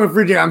I'm going with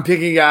free jack, I'm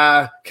picking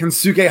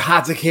Kensuke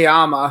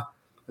Hatakeyama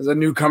as a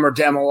newcomer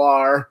to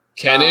MLR.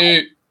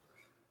 Kenny.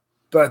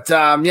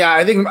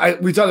 I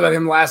think we talked about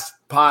him last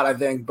pod, I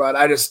think, but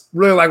I just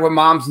really like what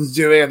Momsen's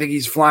doing. I think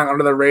he's flying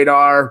under the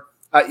radar.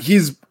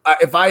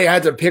 If I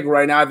had to pick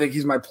right now, I think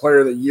he's my player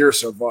of the year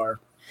so far.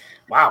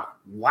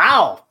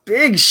 Wow.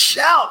 Big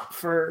shout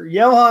for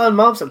Johan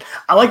Momsen.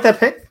 I like that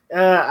pick.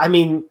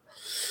 Man,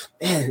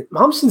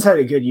 Momsen's had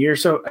a good year.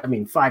 So,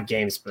 5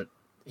 games, but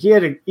he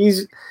had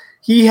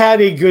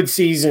a good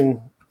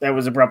season that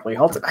was abruptly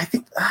halted. I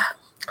think,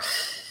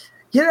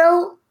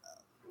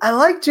 I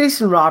like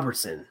Jason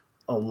Robertson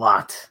a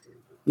lot.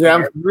 Yeah,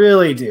 I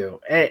really do.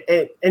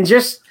 And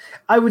just,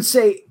 I would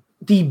say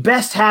the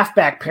best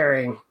halfback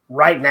pairing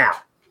right now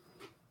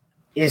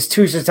is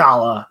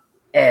Tusitala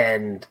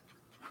and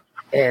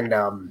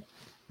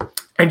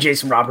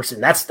Jason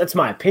Robertson. That's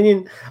my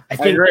opinion. I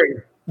think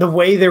the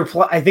way they're they're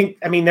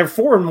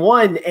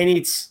 4-1, and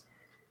it's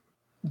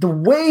the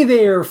way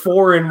they're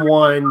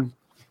 4-1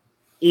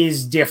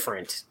 is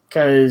different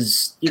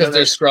because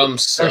their scrum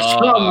sucks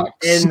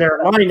and their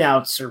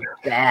lineouts are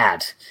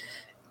bad,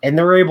 and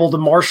they're able to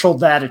marshal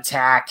that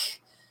attack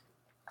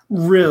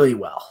really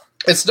well.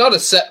 It's not a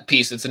set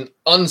piece; it's an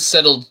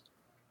unsettled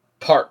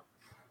part.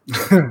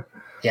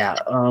 Yeah.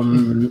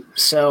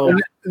 So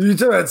you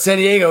talk about San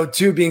Diego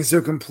too being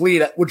so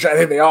complete, which I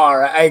think they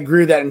are. I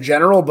agree with that in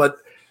general, but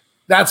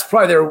that's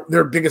probably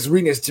their biggest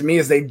weakness to me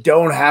is they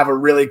don't have a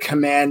really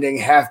commanding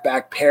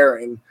halfback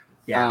pairing.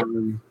 Yeah.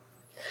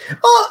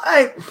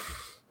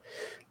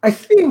 I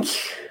think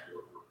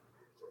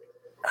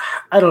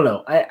I don't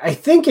know. I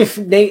think if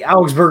Nate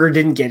Augsburger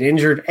didn't get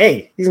injured,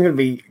 he's going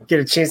to get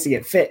a chance to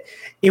get fit.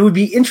 It would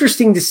be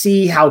interesting to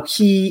see how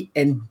he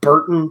and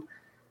Burton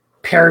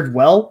paired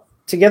well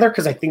together,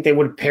 because I think they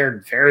would have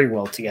paired very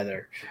well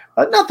together.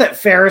 Not that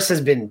Ferris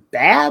has been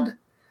bad.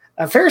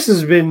 Ferris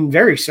has been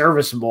very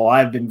serviceable.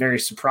 I've been very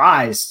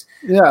surprised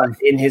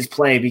in his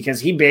play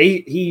because I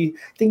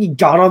think he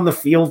got on the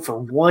field for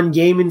 1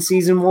 game in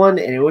season 1,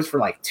 and it was for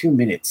like 2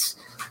 minutes.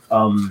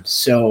 And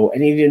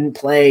he didn't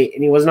play,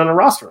 and he wasn't on a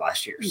roster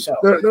last year. So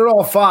they're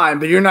all fine,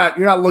 but you're not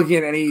looking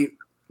at any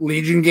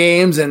Legion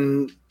games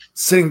and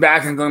sitting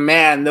back and going,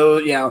 man,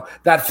 those,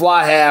 that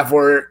fly half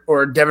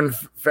or Devin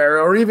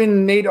Farrow or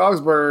even Nate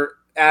Augsburger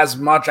as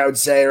much, I would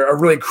say, are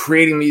really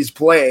creating these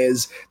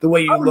plays the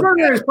way you look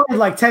at it. Played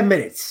like 10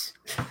 minutes.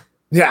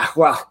 Yeah,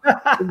 well,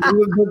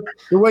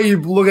 the way you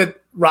look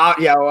at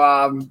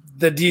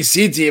the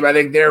DC team, I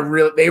think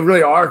they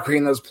really are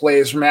creating those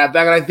plays from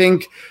halfback. And I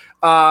think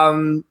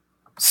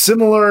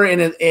similar in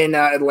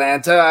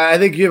Atlanta, I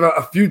think you have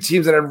a few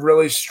teams that have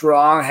really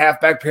strong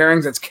halfback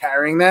pairings that's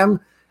carrying them.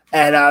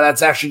 And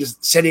that's actually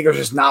just San Diego's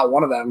just not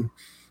one of them.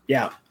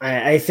 Yeah,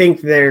 I think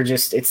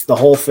it's the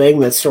whole thing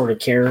that's sort of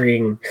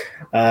carrying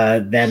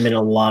them in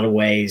a lot of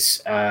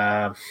ways.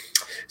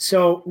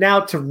 So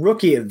now to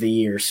Rookie of the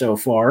Year so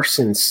far,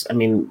 since,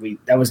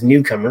 that was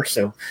newcomer.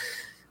 So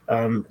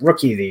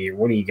Rookie of the Year,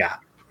 what do you got?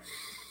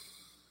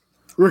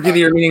 Rookie of the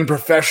Year meaning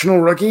professional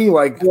rookie?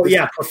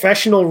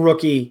 Professional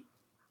rookie.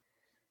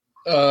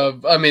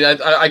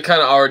 I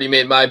kind of already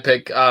made my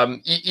pick.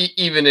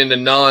 Even in a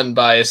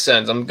non-biased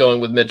sense, I'm going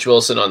with Mitch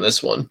Wilson on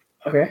this one.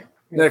 Okay.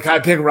 Can I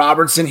pick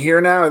Robertson here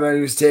now? And then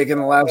he was taking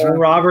the last one.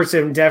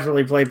 Robertson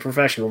definitely played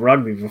professional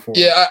rugby before.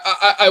 Yeah,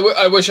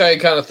 I wish I had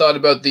kind of thought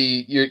about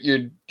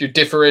you're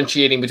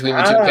differentiating between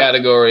the two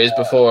categories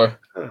before.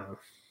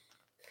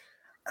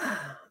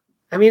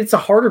 It's a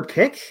harder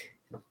pick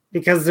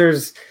because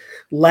there's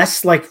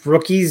less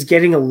rookies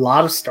getting a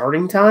lot of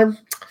starting time.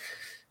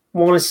 I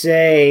want to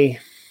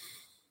say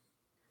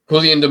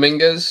Julian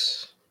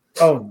Dominguez.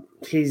 Oh,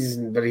 he's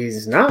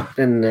not.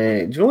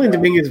 And Julian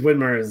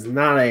Dominguez-Widmer is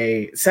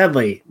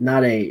sadly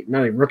not a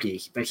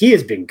rookie, but he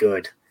has been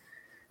good.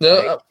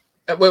 No,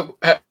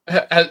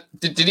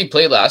 did he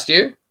play last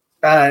year?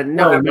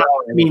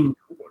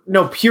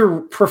 No,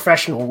 pure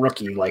professional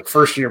rookie,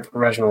 first year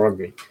professional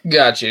rugby.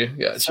 Got you.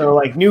 So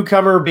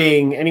newcomer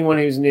being anyone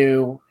who's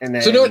new, and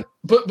then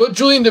put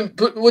Julian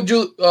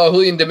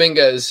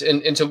Dominguez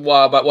into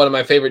one of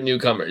my favorite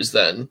newcomers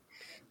then.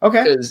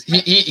 Okay, because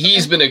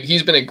he's been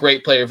a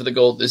great player for the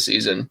Gold this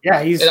season. Yeah,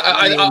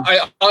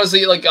 I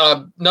honestly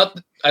I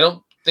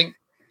don't think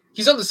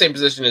he's not the same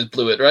position as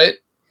Blewett, right?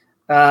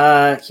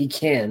 He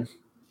can.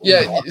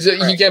 Yeah,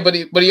 he can, but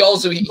he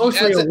also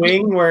mostly a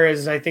wing,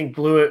 whereas I think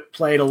Blewett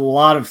played a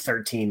lot of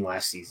 13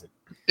 last season.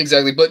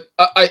 Exactly, but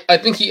I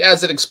think he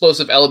adds an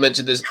explosive element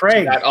to this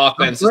Craig, that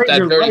offense,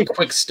 that very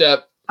quick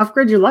step.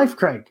 Upgrade your life,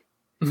 Craig.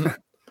 For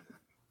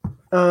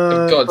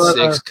God's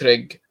sakes,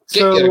 Craig,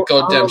 get your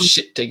goddamn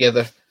shit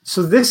together.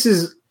 So this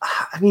is,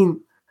 I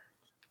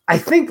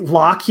think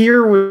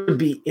Lockyer would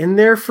be in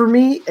there for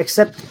me,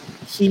 except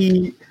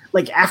he,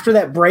 after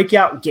that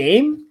breakout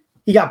game,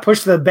 he got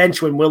pushed to the bench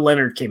when Will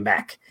Leonard came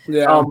back.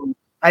 Yeah.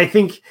 I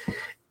think,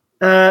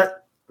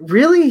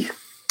 really,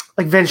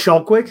 Van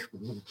Schalkwijk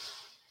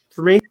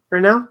for me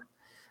right now.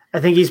 I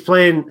think he's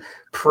playing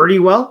pretty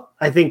well.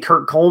 I think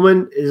Kurt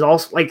Coleman is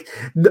also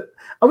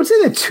I would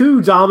say the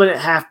two dominant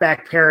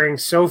halfback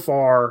pairings so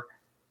far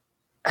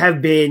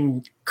have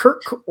been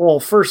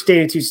first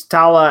Danny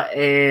Tusitala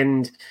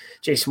and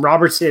Jason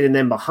Robertson, and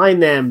then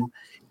behind them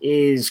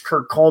is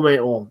Kurt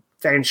Coleman,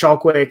 Van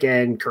Schalkwyk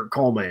and Kurt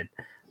Coleman.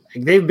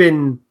 They've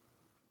been,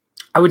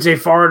 I would say,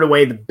 far and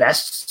away the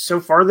best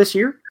so far this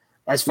year.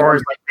 As far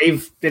as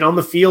they've been on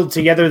the field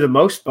together the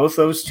most, both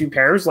those two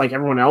pairs.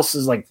 Everyone else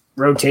is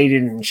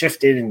rotated and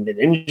shifted and been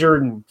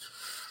injured and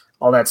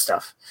all that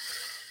stuff.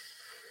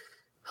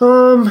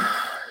 Let's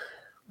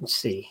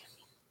see.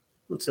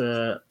 What's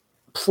a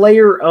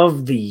player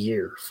of the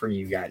year for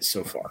you guys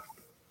so far?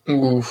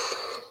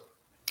 Oof.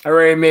 I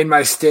already made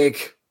my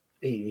steak.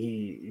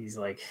 He's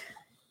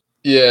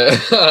yeah,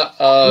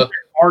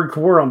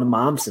 hardcore on the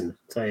Momsen.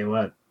 Tell you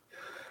what.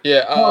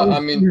 Yeah, I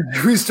mean,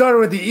 we started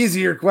with the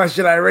easier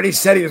question. I already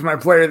said he was my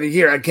player of the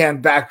year. I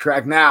can't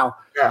backtrack now.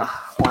 Yeah,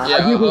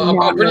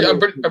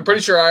 I'm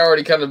pretty sure I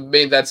already kind of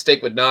made that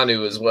stake with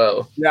Nanu as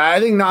well. Yeah, I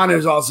think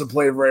Nanu's also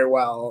played very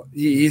well.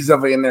 He's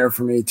definitely in there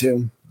for me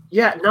too.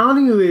 Yeah,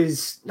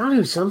 Nanu's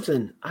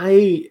something.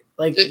 If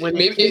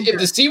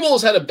the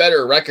Seawolves had a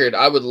better record,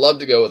 I would love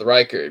to go with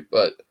Reichert,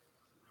 but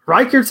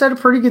Reichert's had a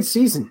pretty good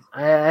season.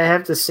 I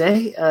have to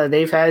say,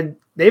 they've had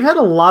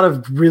a lot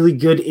of really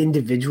good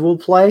individual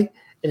play,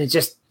 and it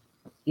just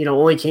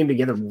only came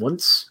together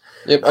once.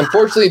 Yep.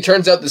 Unfortunately, it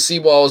turns out the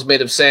seawall was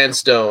made of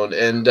sandstone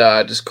and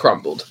just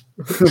crumbled.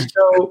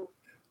 So,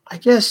 I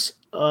guess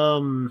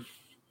move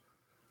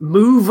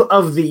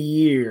of the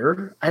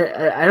year. I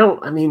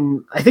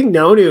think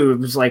Nonu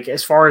was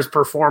as far as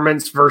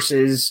performance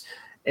versus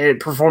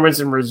performance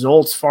and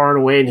results far and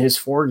away in his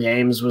 4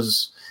 games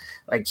was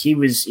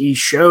he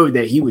showed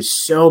that he was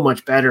so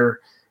much better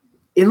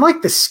in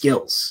the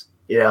skills,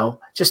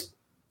 just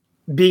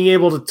being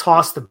able to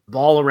toss the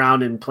ball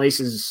around in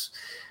places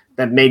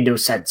that made no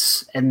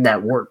sense and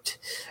that worked.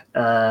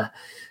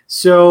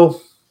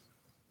 So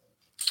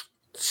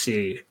let's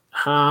see.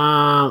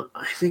 I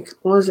think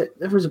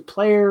there was a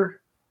player.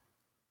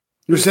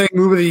 You're saying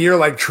move of the year,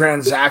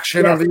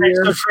 transaction of the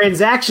year? So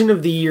transaction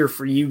of the year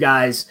for you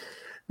guys,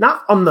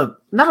 not on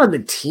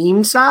the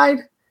team side,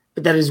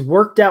 but that has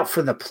worked out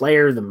for the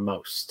player the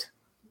most.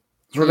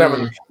 For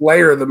the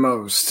player the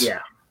most.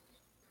 Yeah.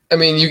 I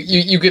mean,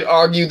 you could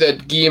argue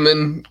that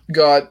Guillemon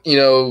got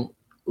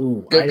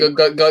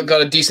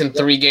got a decent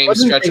 3-game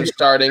stretch of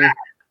starting.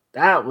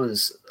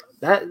 That's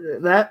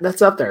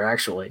up there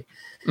actually.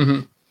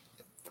 Mm-hmm.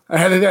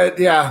 I think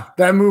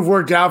that move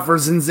worked out for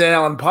Zinzan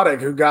Alan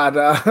Puttick, who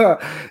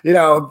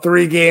got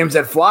 3 games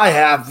at fly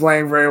half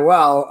playing very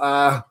well.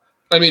 I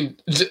mean,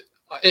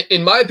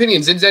 in my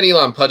opinion, Zinzan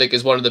Alan Puttick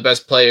is one of the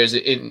best players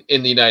in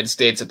the United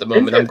States at the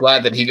moment. I'm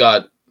glad that he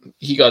got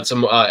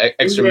some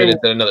extra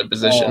minutes at another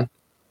position.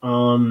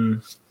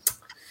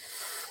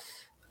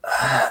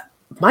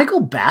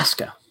 Michael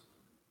Baska.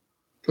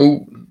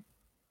 Ooh.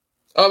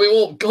 I mean,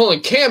 hold on.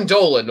 Cam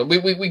Dolan.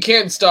 We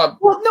can't stop.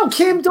 Well, no,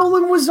 Cam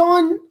Dolan was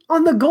on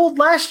the Gold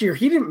last year.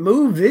 He didn't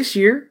move this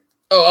year.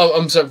 Oh,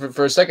 I'm sorry.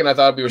 For a second, I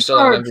thought we were still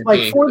on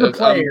MVP. For the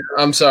player.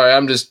 I'm sorry.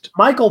 I'm just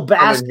Michael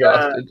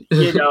Baska.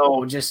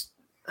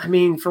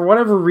 For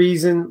whatever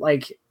reason,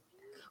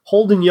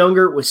 Holden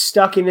Younger was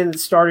stuck in the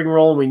starting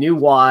role, and we knew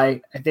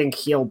why. I think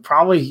he'll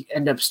probably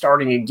end up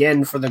starting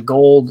again for the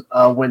Gold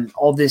when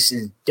all this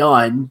is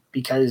done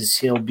because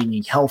he'll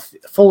be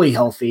fully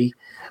healthy.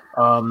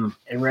 And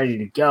ready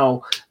to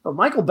go. But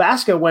Michael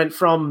Baska went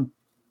from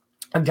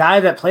a guy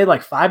that played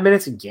 5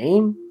 minutes a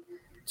game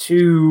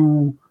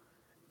to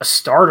a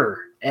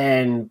starter.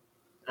 And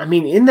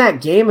in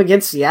that game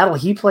against Seattle,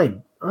 he played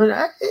in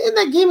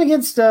that game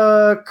against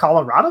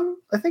Colorado,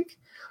 I think,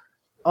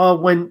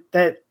 when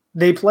that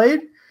they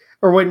played,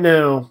 or when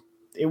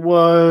it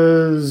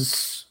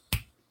was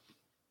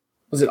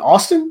it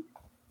Austin?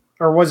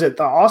 Or was it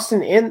the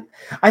Austin? And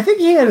I think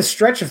he had a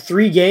stretch of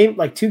 2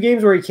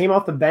 games where he came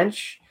off the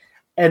bench.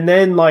 And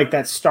then,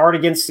 that start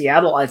against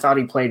Seattle, I thought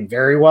he played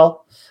very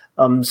well.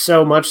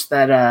 So much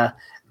that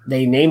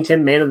they named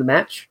him man of the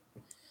match.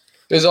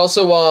 There's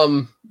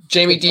also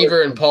Jamie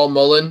Deaver and Paul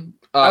Mullen.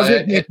 I was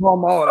going to say Paul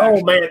Mullen.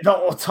 Oh, man.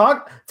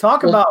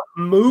 Talk about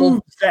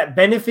moves that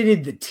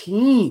benefited the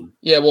team.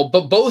 Yeah, well,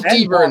 but both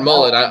Deaver and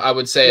Mullen, I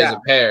would say, as a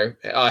pair,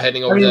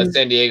 heading over to that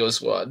San Diego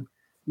squad.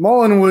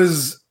 Mullen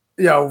was,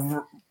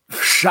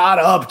 shot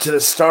up to the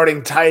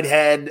starting tight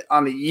head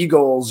on the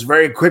Eagles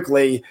very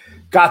quickly.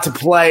 Got to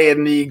play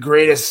in the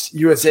greatest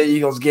USA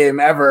Eagles game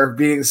ever,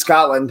 beating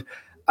Scotland.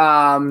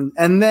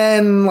 And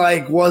then,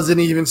 wasn't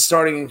even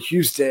starting in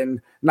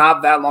Houston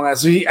not that long.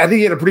 So I think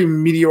he had a pretty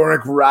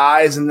meteoric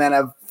rise and then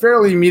a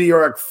fairly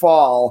meteoric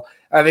fall.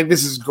 I think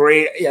this is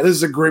great. Yeah, this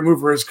is a great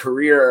move for his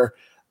career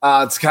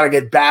to kind of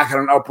get back on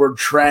an upward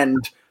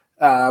trend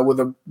with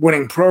a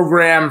winning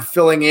program,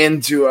 filling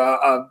into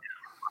a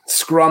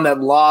scrum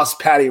that lost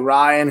Patty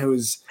Ryan,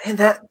 who's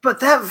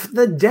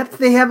the depth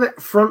they have at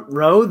front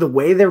row, the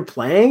way they're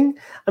playing.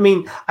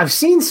 I've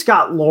seen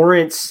Scott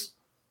Lawrence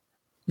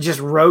just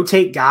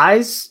rotate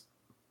guys,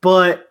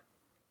 but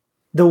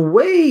the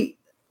way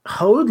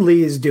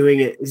Hoadley is doing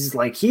it is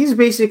like he's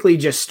basically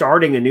just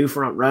starting a new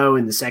front row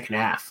in the second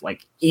half,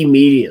 like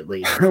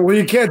immediately. Well,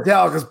 you can't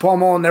tell because Paul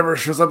Mullen never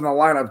shows up in the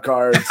lineup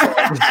card. So.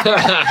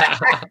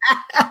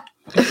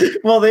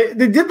 Well, they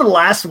did the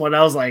last one.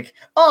 I was like,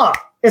 oh,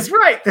 it's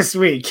right this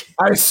week.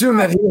 I assume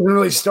that he wasn't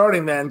really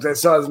starting then because I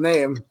saw his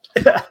name.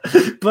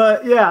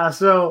 But yeah,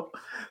 so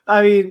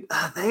I mean,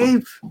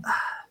 I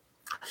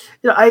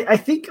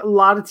think a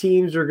lot of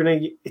teams are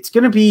it's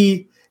gonna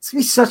be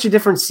such a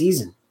different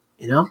season,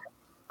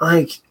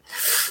 Like,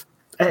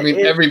 I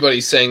mean,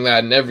 everybody's saying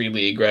that in every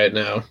league right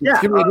now. Yeah,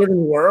 it's gonna be a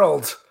different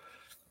world.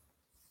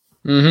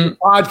 Mm-hmm. The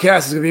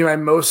podcast is gonna be my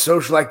most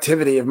social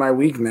activity of my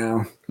week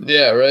now.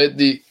 Yeah, right.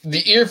 The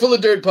Earful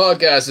of Dirt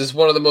podcast is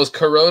one of the most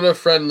Corona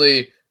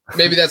friendly.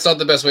 Maybe that's not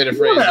the best way to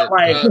phrase it.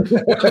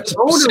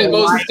 Most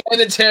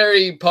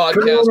sanitary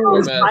podcast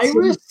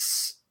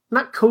formats.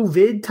 Not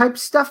COVID type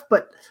stuff,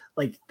 but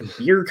like the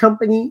beer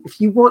company.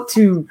 If you want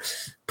to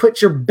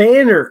put your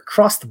banner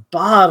across the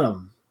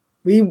bottom,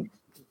 we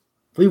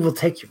will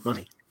take your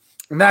money.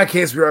 In that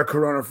case, we are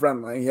Corona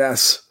friendly.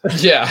 Yes.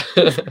 Yeah.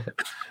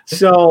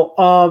 So,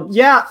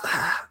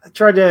 I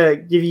tried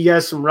to give you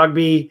guys some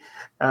rugby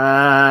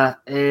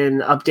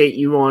and update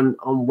you on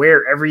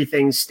where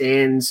everything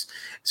stands.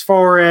 As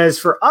far as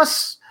for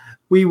us,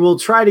 we will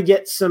try to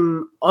get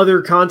some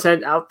other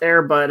content out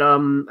there, but I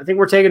think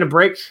we're taking a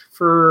break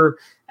for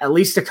at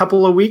least a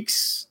couple of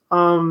weeks.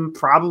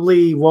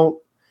 Probably won't,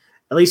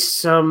 at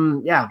least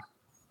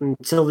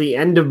until the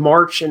end of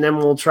March, and then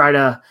we'll try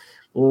to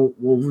we'll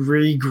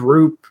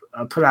regroup,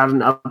 put out an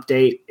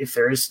update if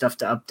there is stuff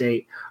to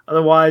update.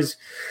 Otherwise,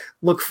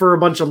 look for a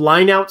bunch of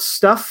line-out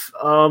stuff,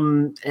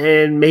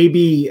 and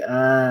maybe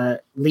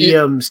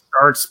Liam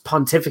starts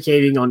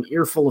pontificating on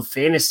Earful of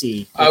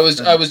Fantasy. I was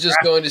just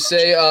going to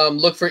say,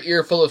 look for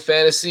Earful of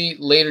Fantasy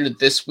later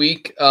this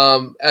week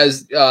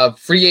as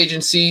free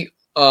agency.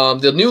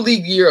 The new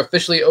league year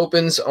officially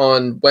opens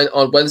on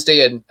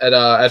Wednesday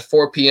at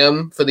 4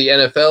 p.m. for the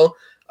NFL.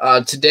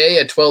 Today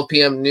at 12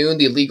 p.m. noon,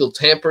 the illegal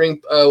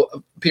tampering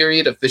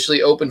period officially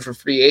opened for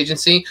free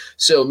agency.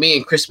 So me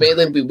and Chris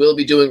Maitland, we will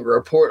be doing a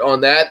report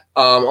on that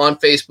on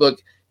Facebook,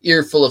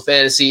 Earful of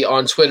Fantasy,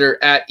 on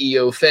Twitter at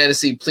EO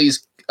Fantasy.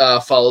 Please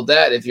follow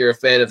that if you're a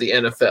fan of the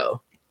NFL.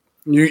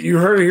 You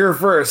heard it here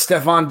first.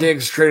 Stephon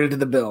Diggs traded to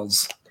the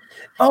Bills.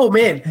 Oh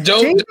man!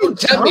 Don't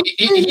tell me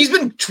he's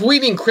been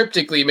tweeting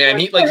cryptically, man.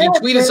 He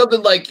tweeted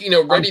something like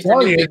ready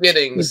for new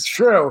beginnings. It's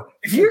true.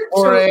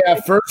 Or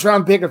a first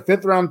round pick, a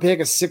fifth round pick,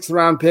 a sixth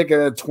round pick,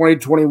 and a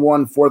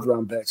 2021 fourth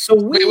round pick. So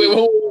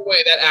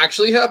wait, that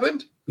actually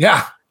happened?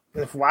 Yeah.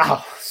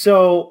 Wow.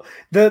 So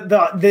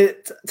the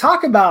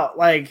talk about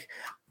I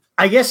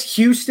guess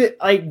Houston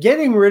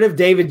getting rid of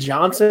David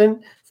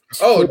Johnson.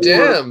 Oh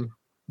damn!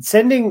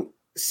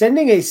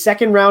 Sending a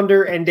second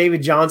rounder and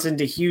David Johnson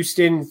to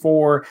Houston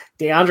for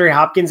DeAndre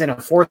Hopkins and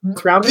a fourth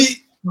rounder.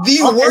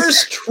 The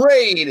worst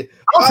trade.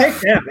 I'll take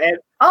that, man.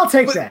 I'll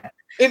take that.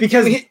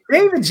 Because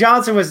David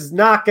Johnson was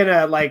not going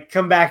to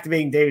come back to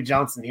being David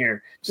Johnson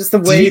here. Just the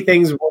way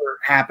things were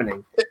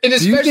happening. And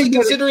especially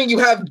considering you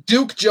have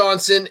Duke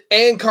Johnson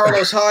and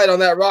Carlos Hyde on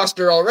that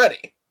roster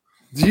already.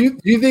 Do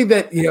you think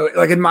that,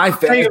 in my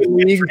fantasy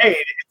league,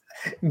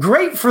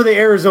 great for the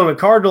Arizona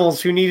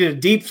Cardinals who needed a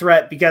deep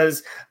threat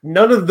because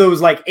none of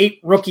those 8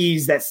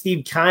 rookies that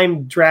Steve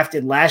Keim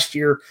drafted last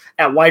year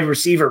at wide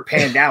receiver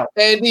panned out.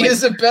 And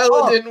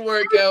Isabella didn't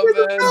work out,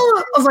 man.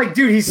 I was like,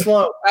 dude, he's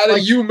slow. Out of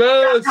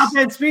UMass. Top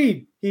end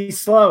speed. He's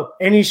slow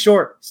and he's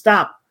short.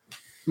 Stop.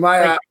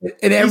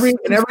 In every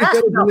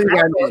fantasy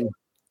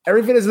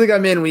league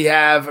I'm in, we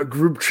have a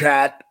group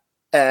chat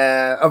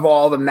of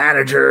all the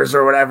managers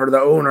or whatever,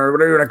 the owner,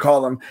 whatever you want to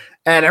call them.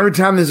 And every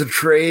time there's a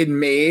trade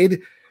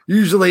made,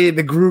 usually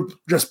the group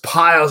just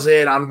piles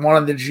in on one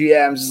of the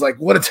GMs. It's like,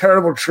 what a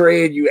terrible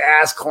trade, you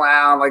ass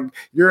clown.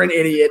 You're an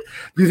idiot.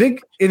 Do you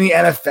think in the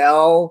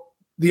NFL,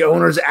 the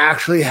owners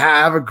actually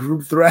have a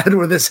group thread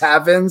where this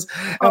happens?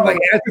 And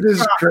after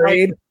this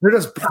trade, they're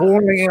just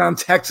pouring in on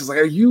Texas.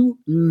 Are you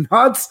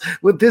nuts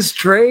with this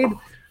trade?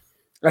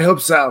 I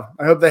hope so.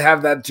 I hope they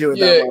have that too.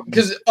 Yeah,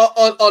 because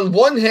on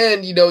one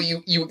hand,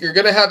 you're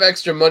going to have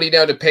extra money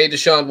now to pay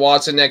Deshaun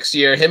Watson next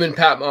year. Him and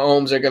Pat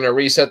Mahomes are going to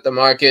reset the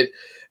market.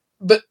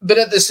 But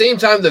at the same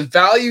time, the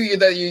value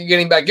that you're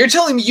getting back, you're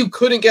telling me you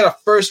couldn't get a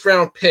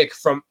first-round pick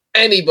from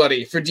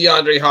anybody for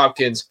DeAndre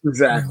Hopkins.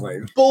 Exactly.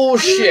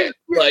 Bullshit.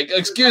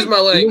 Excuse my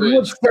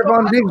language.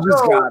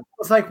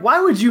 It's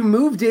why would you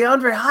move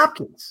DeAndre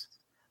Hopkins?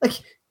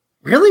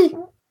 Really?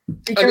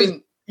 Because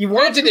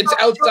granted, it's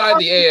outside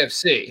the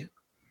AFC.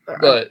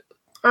 But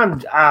I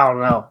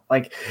don't know.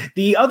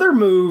 The other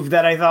move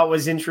that I thought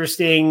was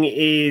interesting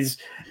is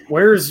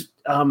where's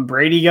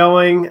Brady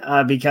going?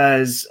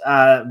 Because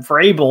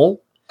Vrabel,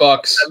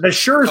 Bucks, the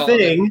sure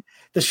thing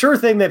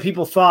that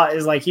people thought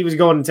is he was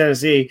going to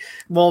Tennessee.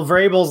 Well,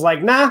 Vrabel's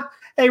nah.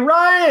 Hey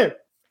Ryan,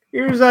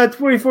 here's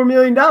 $24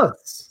 million.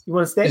 You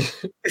want to stay?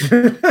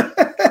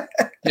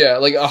 Yeah,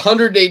 like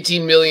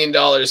 $118 million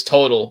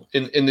total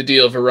in the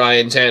deal for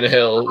Ryan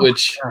Tannehill,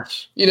 which,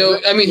 you know,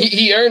 I mean,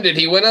 he earned it.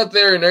 He went out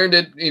there and earned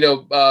it, you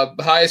know,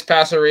 highest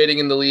passer rating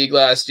in the league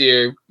last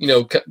year, you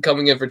know,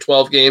 coming in for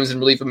 12 games in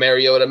relief of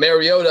Mariota.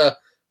 Mariota,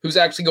 who's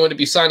actually going to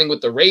be signing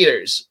with the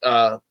Raiders.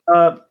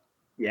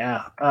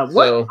 Yeah.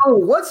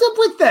 What's up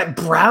with that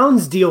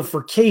Browns deal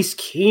for Case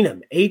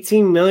Keenum?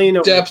 $18 million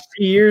over 3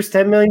 years,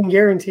 $10 million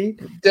guaranteed.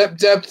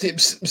 Depth,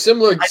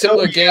 similar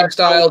game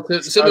style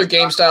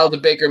to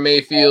Baker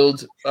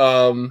Mayfield.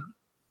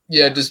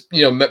 Just,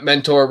 you know,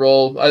 mentor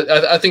role.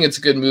 I think it's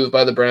a good move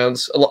by the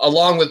Browns,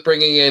 along with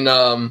bringing in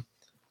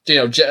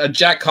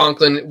Jack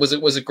Conklin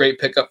was a great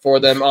pickup for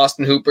them.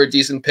 Austin Hooper,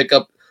 decent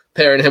pickup,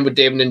 pairing him with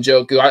David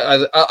Njoku.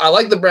 I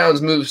like the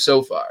Browns' move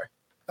so far.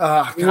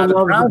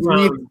 The Browns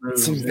need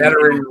some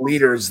veteran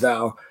leaders,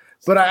 though.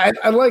 But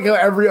I like how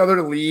every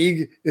other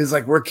league is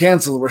like, we're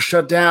canceled, we're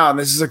shut down,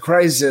 this is a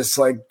crisis.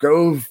 Like,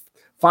 go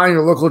find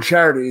your local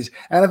charities.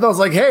 And I thought,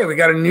 like, hey, we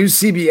got a new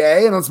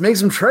CBA, and let's make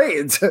some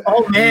trades.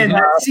 Oh man,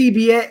 that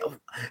CBA.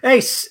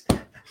 Hey,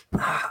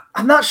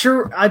 I'm not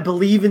sure I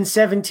believe in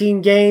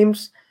 17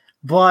 games,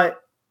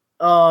 but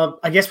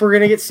I guess we're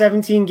gonna get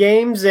 17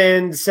 games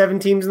and 7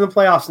 teams in the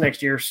playoffs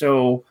next year.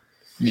 So,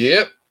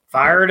 yep,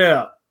 fire it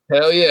up.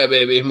 Hell yeah,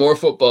 baby. More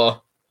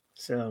football.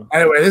 So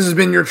anyway, this has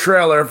been your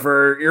trailer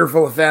for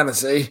Earful of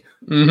Fantasy.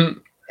 Mm-hmm.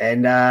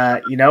 And,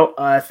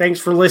 thanks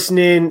for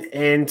listening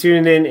and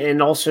tuning in.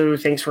 And also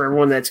thanks for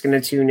everyone that's going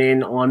to tune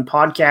in on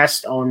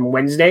podcast on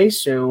Wednesday.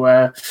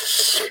 So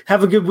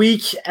have a good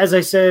week. As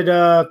I said,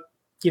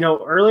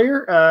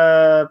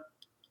 earlier,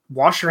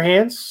 wash your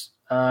hands,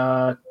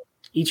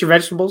 eat your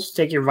vegetables,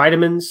 take your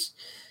vitamins,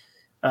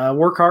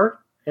 work hard,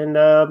 and,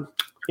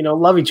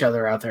 love each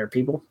other out there,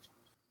 people.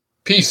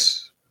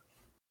 Peace.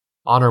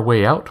 On our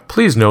way out,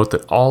 please note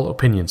that all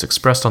opinions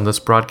expressed on this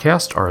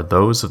broadcast are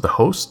those of the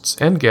hosts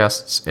and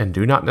guests and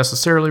do not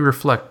necessarily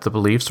reflect the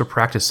beliefs or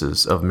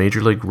practices of Major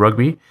League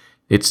Rugby,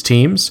 its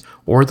teams,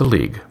 or the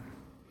league.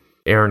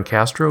 Aaron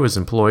Castro is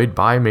employed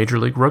by Major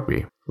League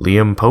Rugby.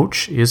 Liam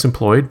Poach is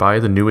employed by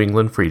the New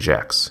England Free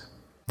Jacks.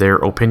 Their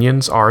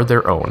opinions are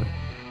their own.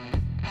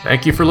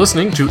 Thank you for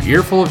listening to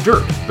Earful of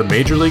Dirt, the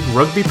Major League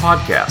Rugby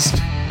podcast.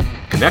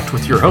 Connect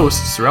with your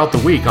hosts throughout the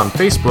week on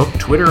Facebook,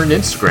 Twitter, and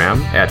Instagram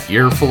at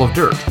Earful of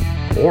Dirt,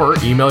 or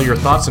email your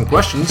thoughts and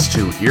questions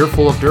to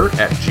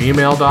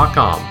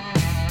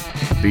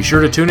earfulofdirt@gmail.com. Be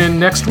sure to tune in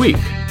next week.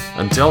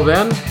 Until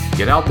then,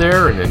 get out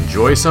there and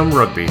enjoy some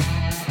rugby.